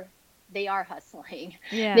they are hustling.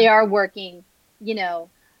 Yeah. They are working,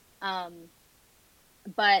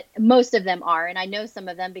 but most of them are. And I know some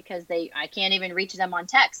of them because I can't even reach them on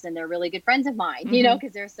text, and they're really good friends of mine,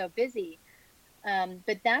 because they're so busy.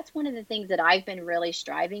 But that's one of the things that I've been really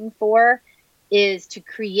striving for, is to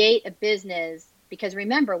create a business, because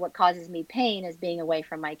remember, what causes me pain is being away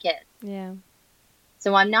from my kids. Yeah.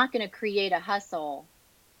 So I'm not going to create a hustle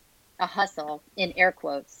in air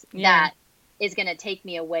quotes, that is going to take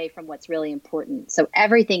me away from what's really important. So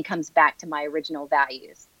everything comes back to my original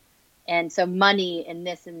values. And so money and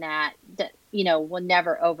this and that, will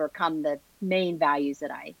never overcome the main values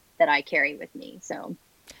that I carry with me. So,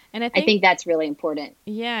 and I think that's really important.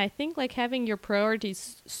 Yeah, I think like having your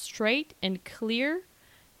priorities straight and clear,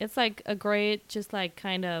 it's like a great, just like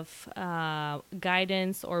kind of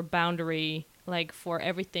guidance or boundary, like for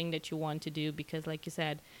everything that you want to do. Because like you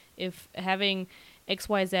said, if having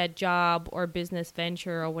XYZ job or business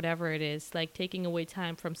venture or whatever it is, like taking away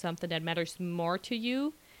time from something that matters more to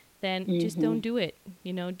you, then just don't do it.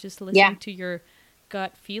 Just listen to your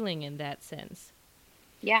gut feeling in that sense.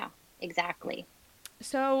 Yeah, exactly.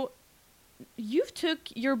 So you've took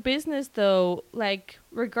your business, though, like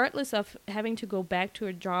regardless of having to go back to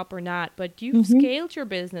a job or not, but you've scaled your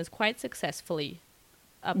business quite successfully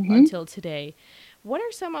up until today. What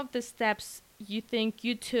are some of the steps you think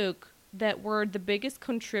you took that were the biggest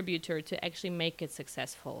contributor to actually make it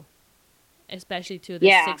successful, especially to the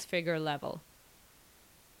 6-figure level?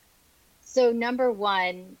 So number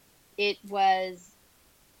one, there's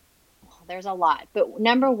a lot, but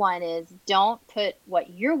number one is, don't put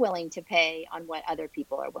what you're willing to pay on what other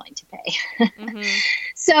people are willing to pay.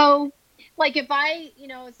 So like if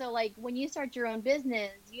like when you start your own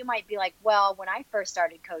business, you might be like, well, when I first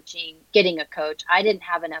started getting a coach, I didn't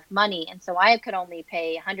have enough money. And so I could only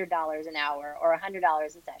pay $100 an hour or $100 a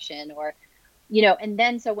session, or, and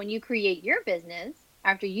then, so when you create your business,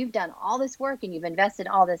 after you've done all this work and you've invested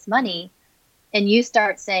all this money, and you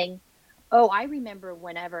start saying, oh, I remember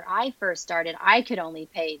whenever I first started, I could only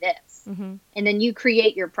pay this. And then you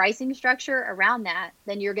create your pricing structure around that,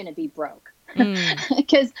 then you're going to be broke.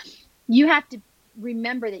 Because you have to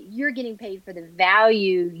remember that you're getting paid for the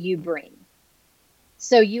value you bring.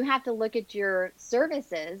 So you have to look at your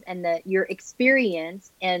services and your experience.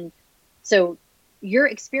 And so your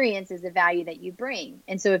experience is the value that you bring.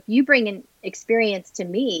 And so if you bring an experience to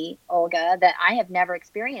me, Olga, that I have never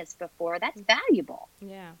experienced before, that's valuable.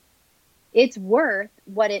 Yeah. It's worth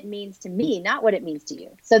what it means to me, not what it means to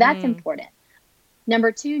you. So that's important.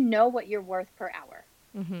 Number two, know what you're worth per hour.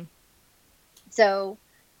 So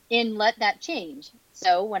and let that change.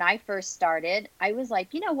 So when I first started, I was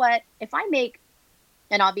like, you know what? If I make,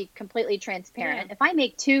 and I'll be completely Yeah. transparent, if I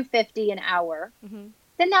make $250 an hour, Mm-hmm.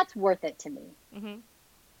 then that's worth it to me. Mm-hmm.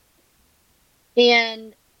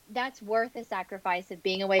 And that's worth the sacrifice of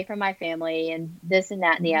being away from my family and this and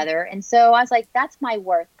that and the other. And so I was like, that's my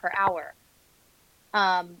worth per hour.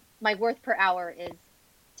 My worth per hour is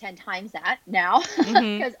 10 times that now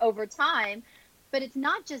Mm-hmm. because over time, but it's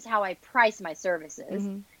not just how I price my services,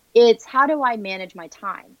 Mm-hmm. it's how do I manage my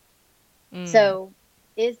time? Mm. So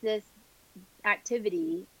is this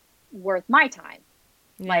activity worth my time?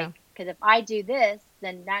 Yeah. Like, because if I do this,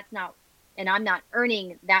 then that's not, and I'm not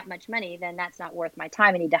earning that much money, then that's not worth my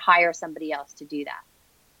time. I need to hire somebody else to do that.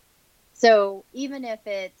 So even if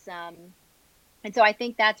it's, and so I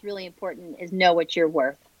think that's really important is know what you're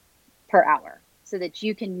worth per hour so that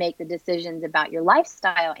you can make the decisions about your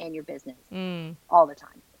lifestyle and your business Mm. all the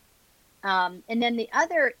time. And then the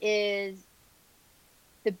other is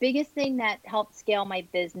the biggest thing that helped scale my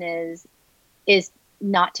business is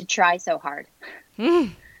not to try so hard.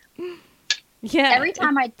 Yeah. Every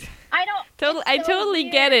time I don't, Total. it's I so totally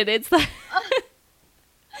get weird. it. It's like.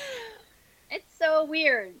 It's so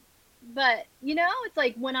weird. But, it's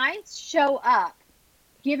like when I show up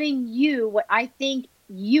giving you what I think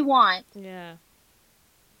you want, Yeah.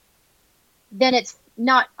 then it's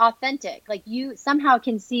not authentic. Like you somehow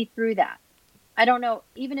can see through that. I don't know,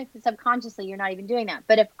 even if subconsciously you're not even doing that.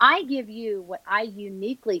 But if I give you what I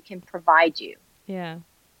uniquely can provide you Yeah.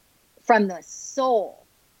 from the soul,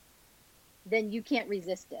 then you can't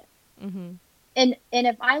resist it. Mm-hmm. And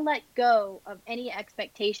if I let go of any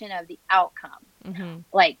expectation of the outcome, Mm-hmm.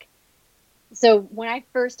 like, so when I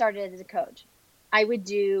first started as a coach, I would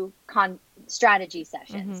do strategy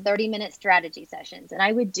sessions, Mm-hmm. 30-minute strategy sessions, and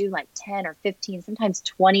I would do like 10 or 15, sometimes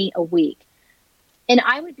 20 a week. And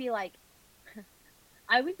I would be like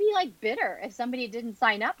bitter if somebody didn't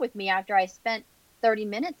sign up with me after I spent 30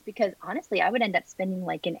 minutes because honestly, I would end up spending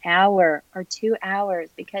like an hour or 2 hours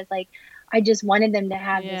because like I just wanted them to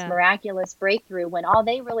have this Yeah. miraculous breakthrough when all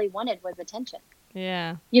they really wanted was attention.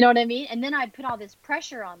 Yeah. You know what I mean? And then I'd put all this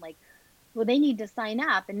pressure on like, well, they need to sign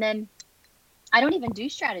up. And then I don't even do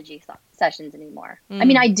strategy sessions anymore. I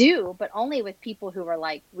mean, Mm. I do, but only with people who are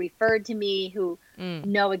like referred to me, who Mm.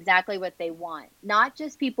 know exactly what they want, not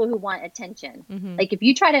just people who want attention. Mm-hmm. Like if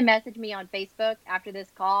you try to message me on Facebook after this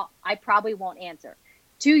call, I probably won't answer.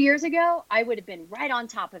 2 years ago, I would have been right on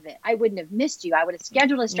top of it. I wouldn't have missed you. I would have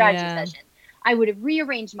scheduled a strategy Yeah. session. I would have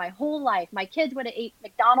rearranged my whole life. My kids would have ate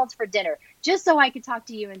McDonald's for dinner just so I could talk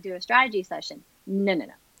to you and do a strategy session. No, no,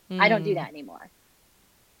 no. I don't do Mm. that anymore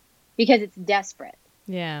because it's desperate.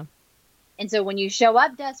 Yeah. And so when you show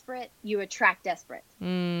up desperate, you attract desperate.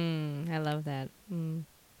 I love that.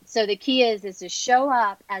 So the key is to show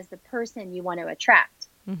up as the person you want to attract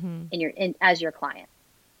Mm-hmm. as your client.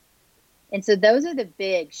 And so those are the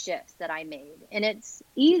big shifts that I made. And it's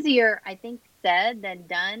easier, I think, said than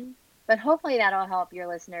done, but hopefully that'll help your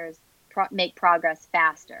listeners make progress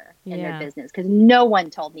faster in their Yeah. business because no one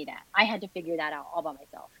told me that. I had to figure that out all by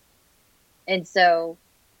myself. And so,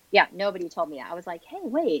 yeah, nobody told me that. I was like, hey,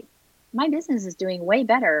 wait, my business is doing way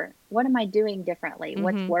better. What am I doing differently?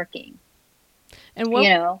 What's Mm-hmm. working? And You what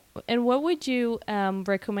know? and what would you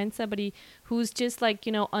recommend somebody who's just like,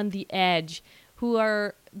 on the edge, who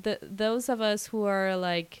are those of us who are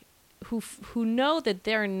like who know that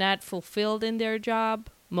they're not fulfilled in their job,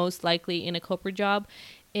 most likely in a corporate job,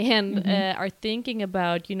 and Mm-hmm. are thinking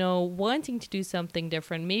about, wanting to do something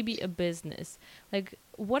different, maybe a business. Like,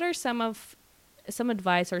 what are some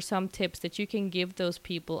advice or some tips that you can give those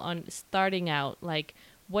people on starting out, like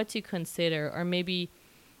what to consider, or maybe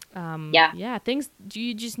Yeah. yeah, things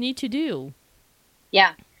you just need to do.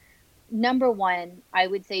 Yeah. Number one, I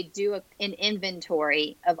would say do an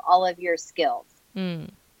inventory of all of your skills. Mm.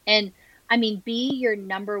 And I mean, be your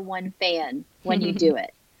number one fan when you do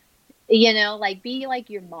it. Like be like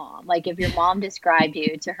your mom. Like if your mom described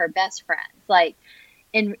you to her best friends, like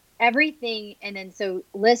in everything. And then so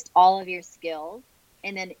list all of your skills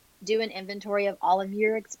and then do an inventory of all of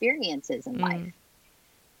your experiences in life.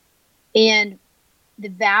 And the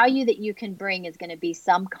value that you can bring is going to be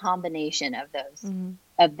some combination of those,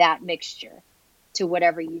 of that mixture to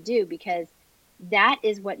whatever you do, because that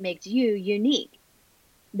is what makes you unique.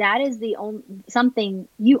 That is the only something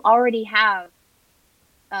you already have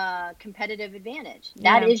a competitive advantage.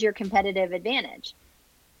 That Yeah. is your competitive advantage.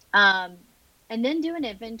 And then do an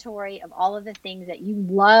inventory of all of the things that you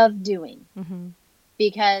love doing,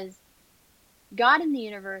 because God in the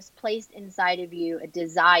universe placed inside of you a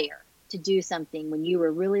desire to do something when you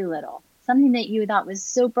were really little. something that you thought was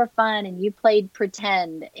super fun and you played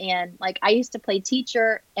pretend. And like, I used to play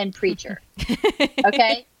teacher and preacher.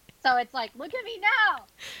 Okay. So it's like, look at me now.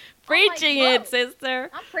 Preaching it, sister.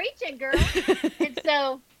 I'm preaching,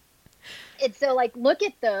 girl. And so like, look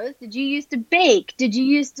at those. Did you used to bake? Did you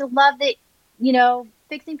used to love that,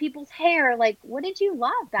 fixing people's hair? Like, what did you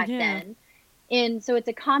love back then? And so it's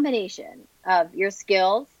a combination of your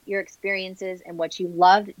skills, your experiences, and what you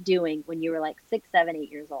loved doing when you were like 6, 7,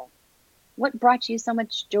 8 years old. What brought you so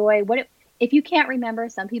much joy? If you can't remember,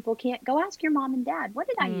 some people can't, go ask your mom and dad. What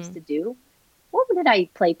did I used to do? What did I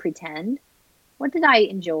play pretend? What did I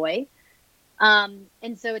enjoy? And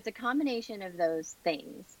so it's a combination of those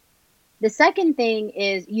things. The second thing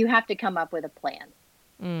is you have to come up with a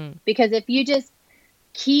plan. Because if you just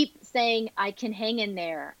keep saying, I can hang in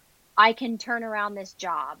there, I can turn around this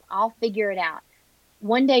job, I'll figure it out.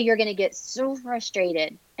 One day you're going to get so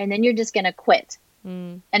frustrated and then you're just going to quit.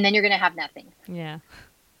 And then you're going to have nothing. Yeah.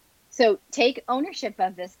 So take ownership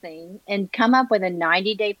of this thing and come up with a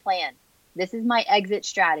 90-day plan. This is my exit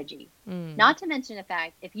strategy. Not to mention the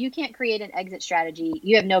fact, if you can't create an exit strategy,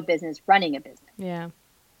 you have no business running a business. Yeah.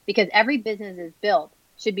 Because every business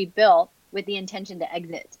should be built with the intention to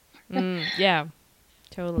exit. Yeah,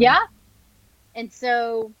 totally. Yeah. And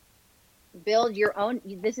so build your own.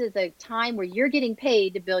 This is a time where you're getting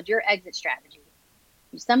paid to build your exit strategy.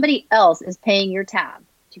 Somebody else is paying your tab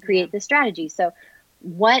to create the strategy. So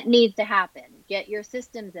what needs to happen? Get your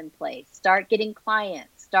systems in place. Start getting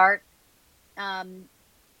clients. Start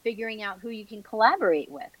figuring out who you can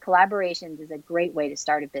collaborate with. Collaborations is a great way to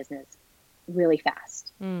start a business really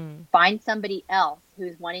fast. Find somebody else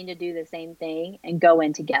who's wanting to do the same thing and go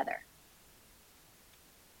in together.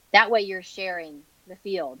 That way you're sharing the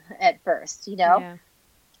field at first,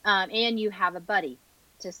 and you have a buddy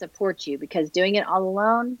to support you, because doing it all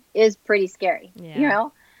alone is pretty scary,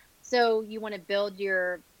 So you want to build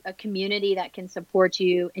a community that can support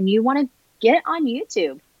you, and you want to get on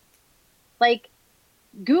YouTube, like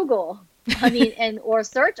Google, or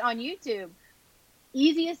search on YouTube,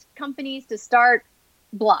 easiest companies to start,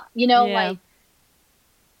 blah, like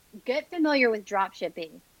get familiar with drop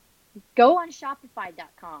shipping. Go on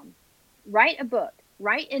Shopify.com, write a book,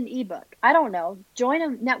 write an ebook. I don't know, join a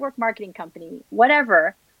network marketing company,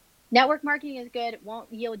 whatever. Network marketing is good. It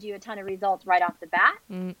won't yield you a ton of results right off the bat,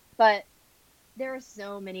 but there are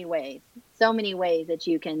so many ways that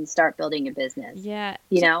you can start building a business. Yeah.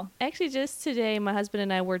 Actually, just today, my husband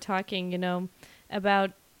and I were talking,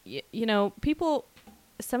 about, people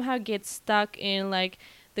somehow get stuck in like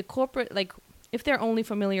the corporate, like if they're only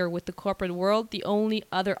familiar with the corporate world, the only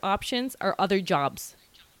other options are other jobs,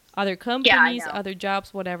 other companies, other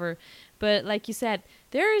jobs, whatever. But like you said,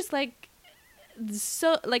 there is like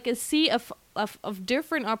a sea of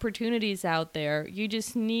different opportunities out there. You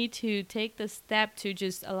just need to take the step to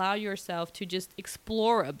just allow yourself to just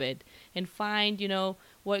explore a bit and find,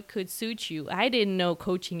 what could suit you. I didn't know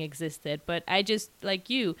coaching existed, but I just, like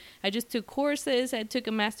you, I just took courses. I took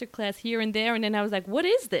a master class here and there, and then I was like, what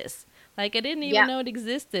is this? Like, I didn't even know it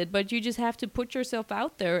existed, but you just have to put yourself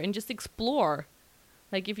out there and just explore.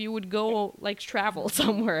 Like if you would go like travel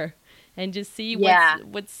somewhere and just see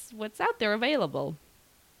what's out there available.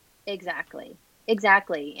 Exactly.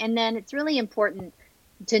 And then it's really important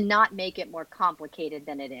to not make it more complicated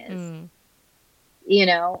than it is.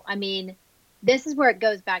 This is where it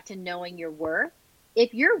goes back to knowing your worth.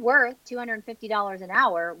 If you're worth $250 an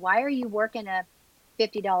hour, why are you working a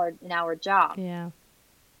 $50 an hour job? Yeah.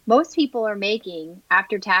 Most people are making,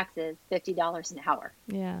 after taxes, $50 an hour.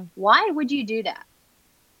 Yeah. Why would you do that?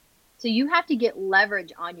 So you have to get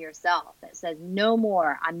leverage on yourself that says, no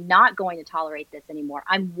more. I'm not going to tolerate this anymore.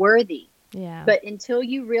 I'm worthy. Yeah. But until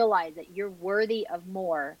you realize that you're worthy of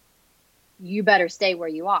more, you better stay where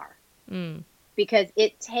you are. Because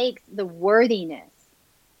it takes the worthiness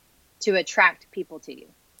to attract people to you.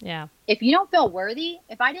 Yeah. If you don't feel worthy,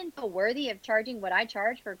 if I didn't feel worthy of charging what I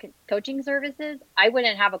charge for coaching services, I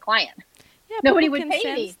wouldn't have a client. Yeah, nobody would pay me. People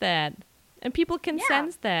can sense that. And people can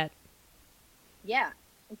sense that. Yeah.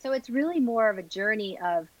 And so it's really more of a journey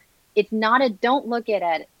of, it's not don't look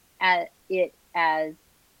at it as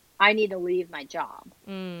I need to leave my job.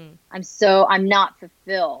 I'm not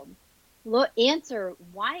fulfilled. Answer,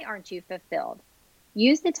 why aren't you fulfilled?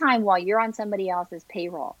 Use the time while you're on somebody else's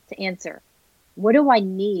payroll to answer, what do I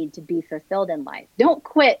need to be fulfilled in life? Don't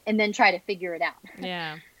quit and then try to figure it out.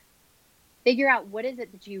 Yeah. Figure out what is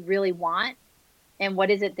it that you really want and what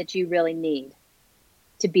is it that you really need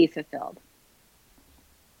to be fulfilled.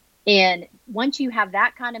 And once you have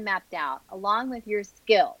that kind of mapped out, along with your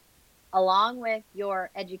skills, along with your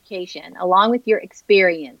education, along with your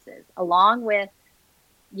experiences, along with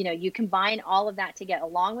you combine all of that together,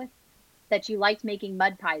 along with that you liked making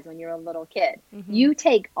mud pies when you're a little kid. You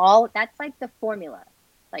take that's like the formula.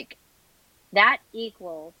 Like that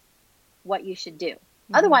equals what you should do.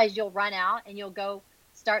 Otherwise, you'll run out and you'll go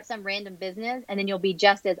start some random business, and then you'll be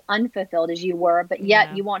just as unfulfilled as you were, but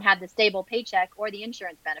yet you won't have the stable paycheck or the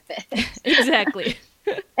insurance benefit. Exactly.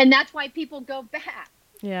 And that's why people go back.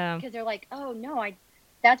 Yeah. Because they're like, oh no,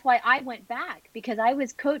 that's why I went back, because I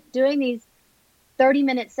was doing these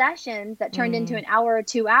 30-minute sessions that turned into an hour or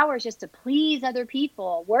 2 hours just to please other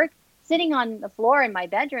people, sitting on the floor in my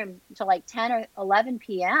bedroom till like 10 or 11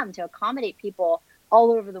 p.m. to accommodate people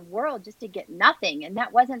all over the world just to get nothing. And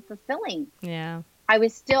that wasn't fulfilling. Yeah. I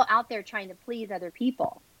was still out there trying to please other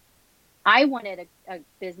people. I wanted a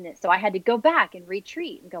business, so I had to go back and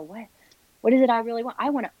retreat and go, what is it I really want? I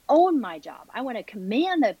want to own my job. I want to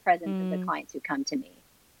command the presence of the clients who come to me.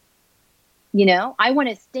 I want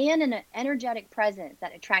to stand in an energetic presence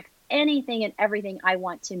that attracts anything and everything I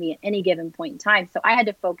want to me at any given point in time. So I had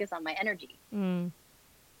to focus on my energy.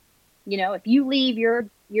 If you leave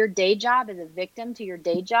your day job as a victim to your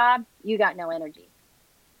day job, you got no energy.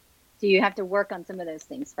 So you have to work on some of those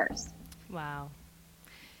things first. Wow.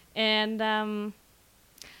 And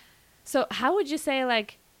so how would you say,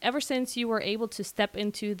 like, ever since you were able to step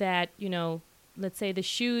into that, let's say the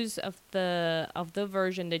shoes of the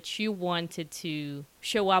version that you wanted to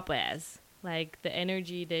show up as, like the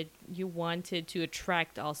energy that you wanted to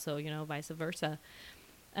attract also, vice versa.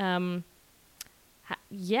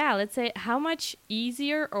 Let's say how much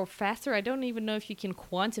easier or faster, I don't even know if you can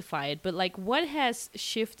quantify it, but like what has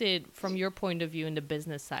shifted from your point of view in the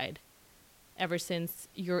business side ever since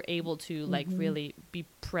you're able to like really be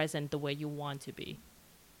present the way you want to be?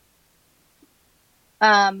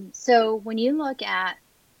 So when you look at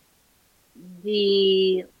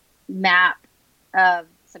the map of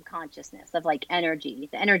subconsciousness, of like energy,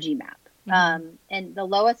 the energy map, and the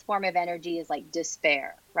lowest form of energy is like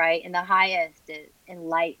despair, right? And the highest is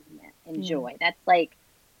enlightenment and joy. That's like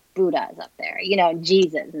Buddha's up there, and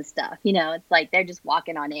Jesus and stuff, it's like they're just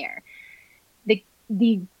walking on air.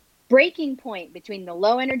 The breaking point between the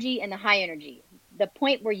low energy and the high energy, the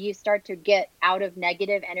point where you start to get out of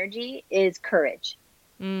negative energy, is courage.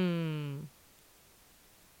 So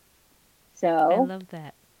I love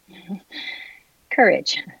that.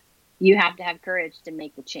 Courage. You have to have courage to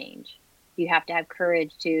make the change. You have to have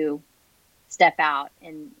courage to step out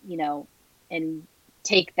and, and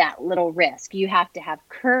take that little risk. You have to have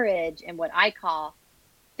courage and what I call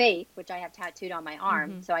faith, which I have tattooed on my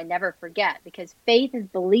arm, so I never forget, because faith is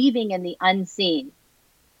believing in the unseen.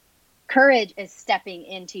 Courage is stepping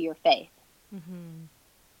into your faith.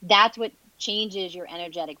 That's what changes your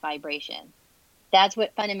energetic vibration. That's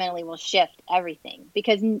what fundamentally will shift everything,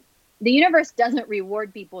 because the universe doesn't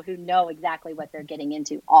reward people who know exactly what they're getting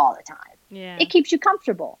into all the time. Yeah. It keeps you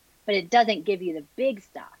comfortable, but it doesn't give you the big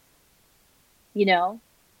stuff,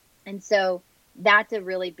 And so that's a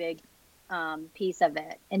really big piece of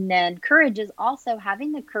it. And then courage is also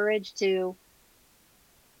having the courage to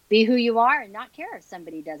be who you are and not care if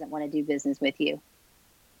somebody doesn't want to do business with you.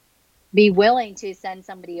 Be willing to send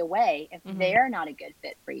somebody away if they're not a good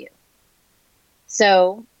fit for you.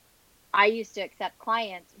 So I used to accept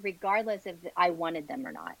clients regardless if I wanted them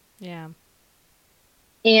or not. Yeah.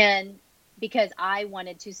 And because I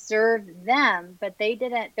wanted to serve them, but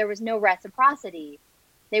there was no reciprocity.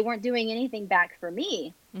 They weren't doing anything back for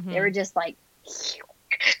me. They were just like,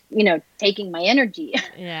 taking my energy.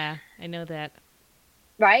 Yeah, I know that.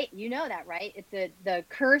 Right? You know that, right? It's the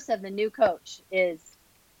curse of the new coach is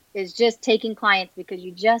just taking clients because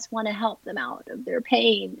you just want to help them out of their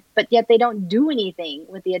pain, but yet they don't do anything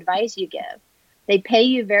with the advice you give. They pay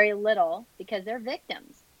you very little because they're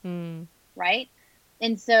victims, right?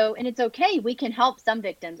 And it's okay. We can help some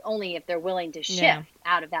victims only if they're willing to shift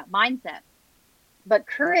out of that mindset. But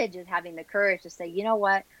courage is having the courage to say, you know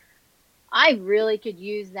what? I really could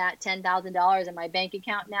use that $10,000 in my bank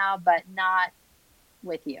account now, but not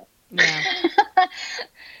with you. Yeah.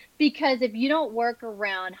 Because if you don't work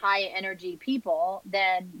around high energy people,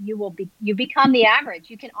 then you become the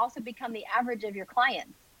average. You can also become the average of your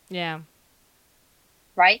clients. Yeah.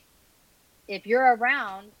 Right? If you're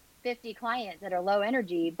around 50 clients that are low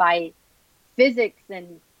energy, by physics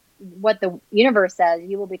and what the universe says,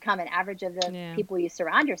 you will become an average of the people you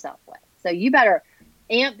surround yourself with. So you better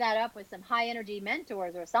amp that up with some high energy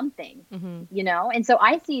mentors or something, And so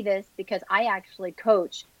I see this because I actually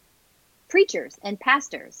coach preachers and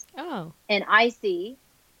pastors. Oh. And I see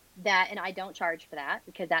that, and I don't charge for that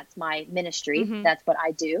because that's my ministry. That's what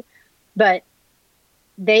I do. But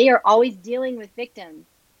they are always dealing with victims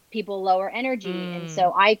people lower energy. And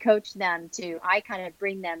so I coach them I kind of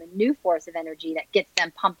bring them a new force of energy that gets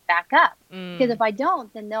them pumped back up. Because if I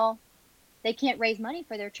don't, then they can't raise money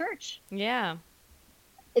for their church. Yeah.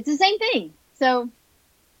 It's the same thing. So,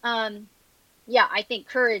 yeah, I think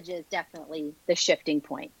courage is definitely the shifting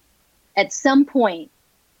point. At some point,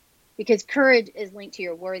 because courage is linked to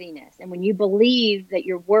your worthiness. And when you believe that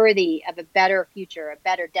you're worthy of a better future, a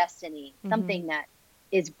better destiny, something that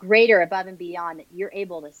is greater above and beyond that you're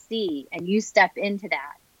able to see, and you step into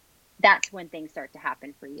that, that's when things start to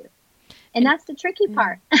happen for you. And that's the tricky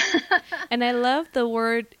part. And I love the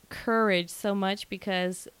word courage so much,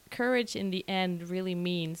 because courage in the end really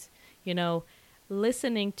means,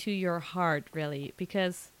 listening to your heart, really,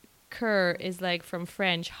 because cœur is like from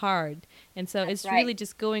French, hard. And so it's really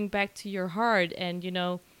just going back to your heart and,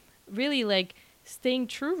 really like staying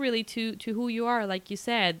true really to who you are. Like you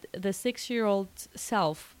said, the 6-year-old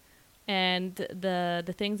self and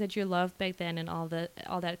the things that you loved back then and all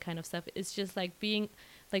that kind of stuff. It's just like being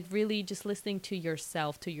like really just listening to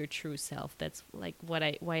yourself, to your true self. That's like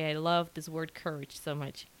why I love this word courage so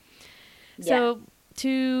much. Yeah. So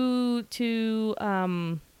to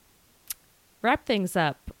wrap things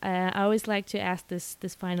up, I always like to ask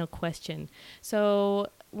this final question. So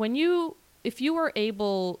if you were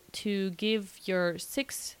able to give your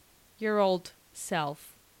 6-year-old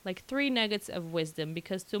self like 3 nuggets of wisdom,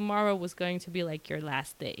 because tomorrow was going to be like your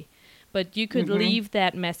last day, but you could leave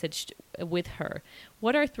that message with her,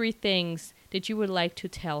 what are 3 things that you would like to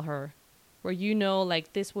tell her where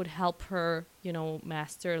like this would help her,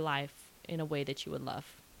 master life in a way that you would love?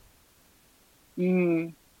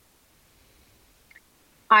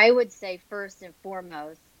 I would say first and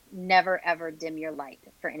foremost, never ever dim your light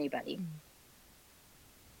for anybody.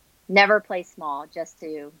 Never play small just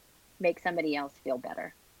to make somebody else feel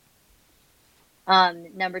better.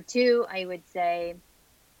 Number 2, I would say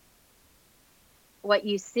what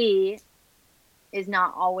you see is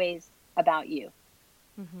not always about you.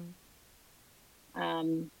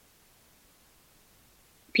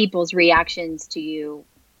 People's reactions to you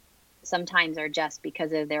sometimes are just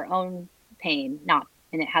because of their own pain,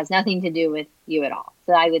 and it has nothing to do with you at all.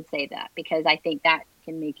 So I would say that, because I think that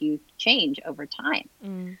can make you change over time.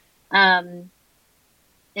 And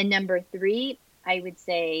number 3, I would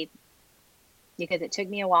say, because it took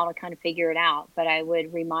me a while to kind of figure it out, but I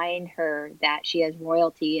would remind her that she has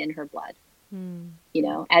royalty in her blood.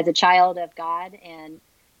 As a child of God and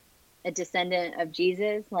a descendant of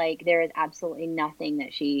Jesus, like there is absolutely nothing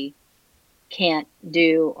that she can't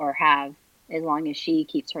do or have as long as she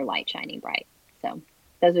keeps her light shining bright. So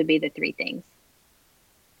those would be the 3 things.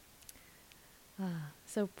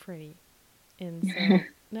 So pretty. And so,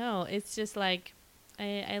 no, it's just like,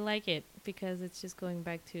 I like it because it's just going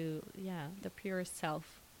back to, the purest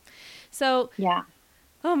self. So,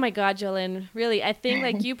 oh my God, Jolene, really, I think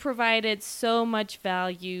like you provided so much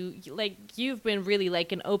value. Like you've been really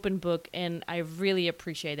like an open book, and I really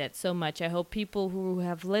appreciate that so much. I hope people who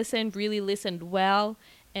have listened really listened well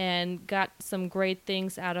and got some great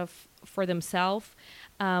things for themselves.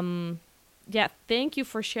 Thank you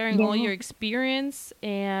for sharing all your experience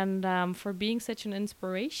and for being such an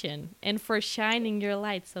inspiration and for shining your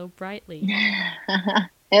light so brightly.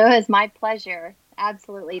 It was my pleasure.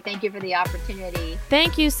 Absolutely. Thank you for the opportunity.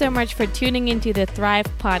 Thank you so much for tuning into the Thrive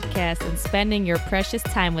podcast and spending your precious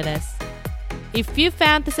time with us. If you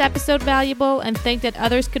found this episode valuable and think that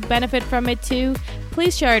others could benefit from it too,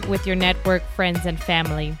 please share it with your network, friends, and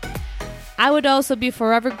family. I would also be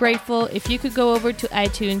forever grateful if you could go over to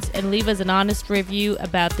iTunes and leave us an honest review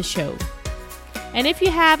about the show. And if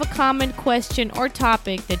you have a comment, question, or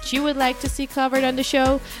topic that you would like to see covered on the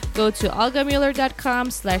show, go to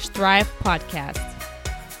olgamuller.com/Thrive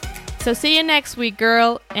podcast. So see you next week,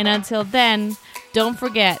 girl. And until then, don't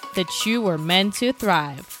forget that you were meant to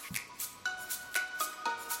thrive.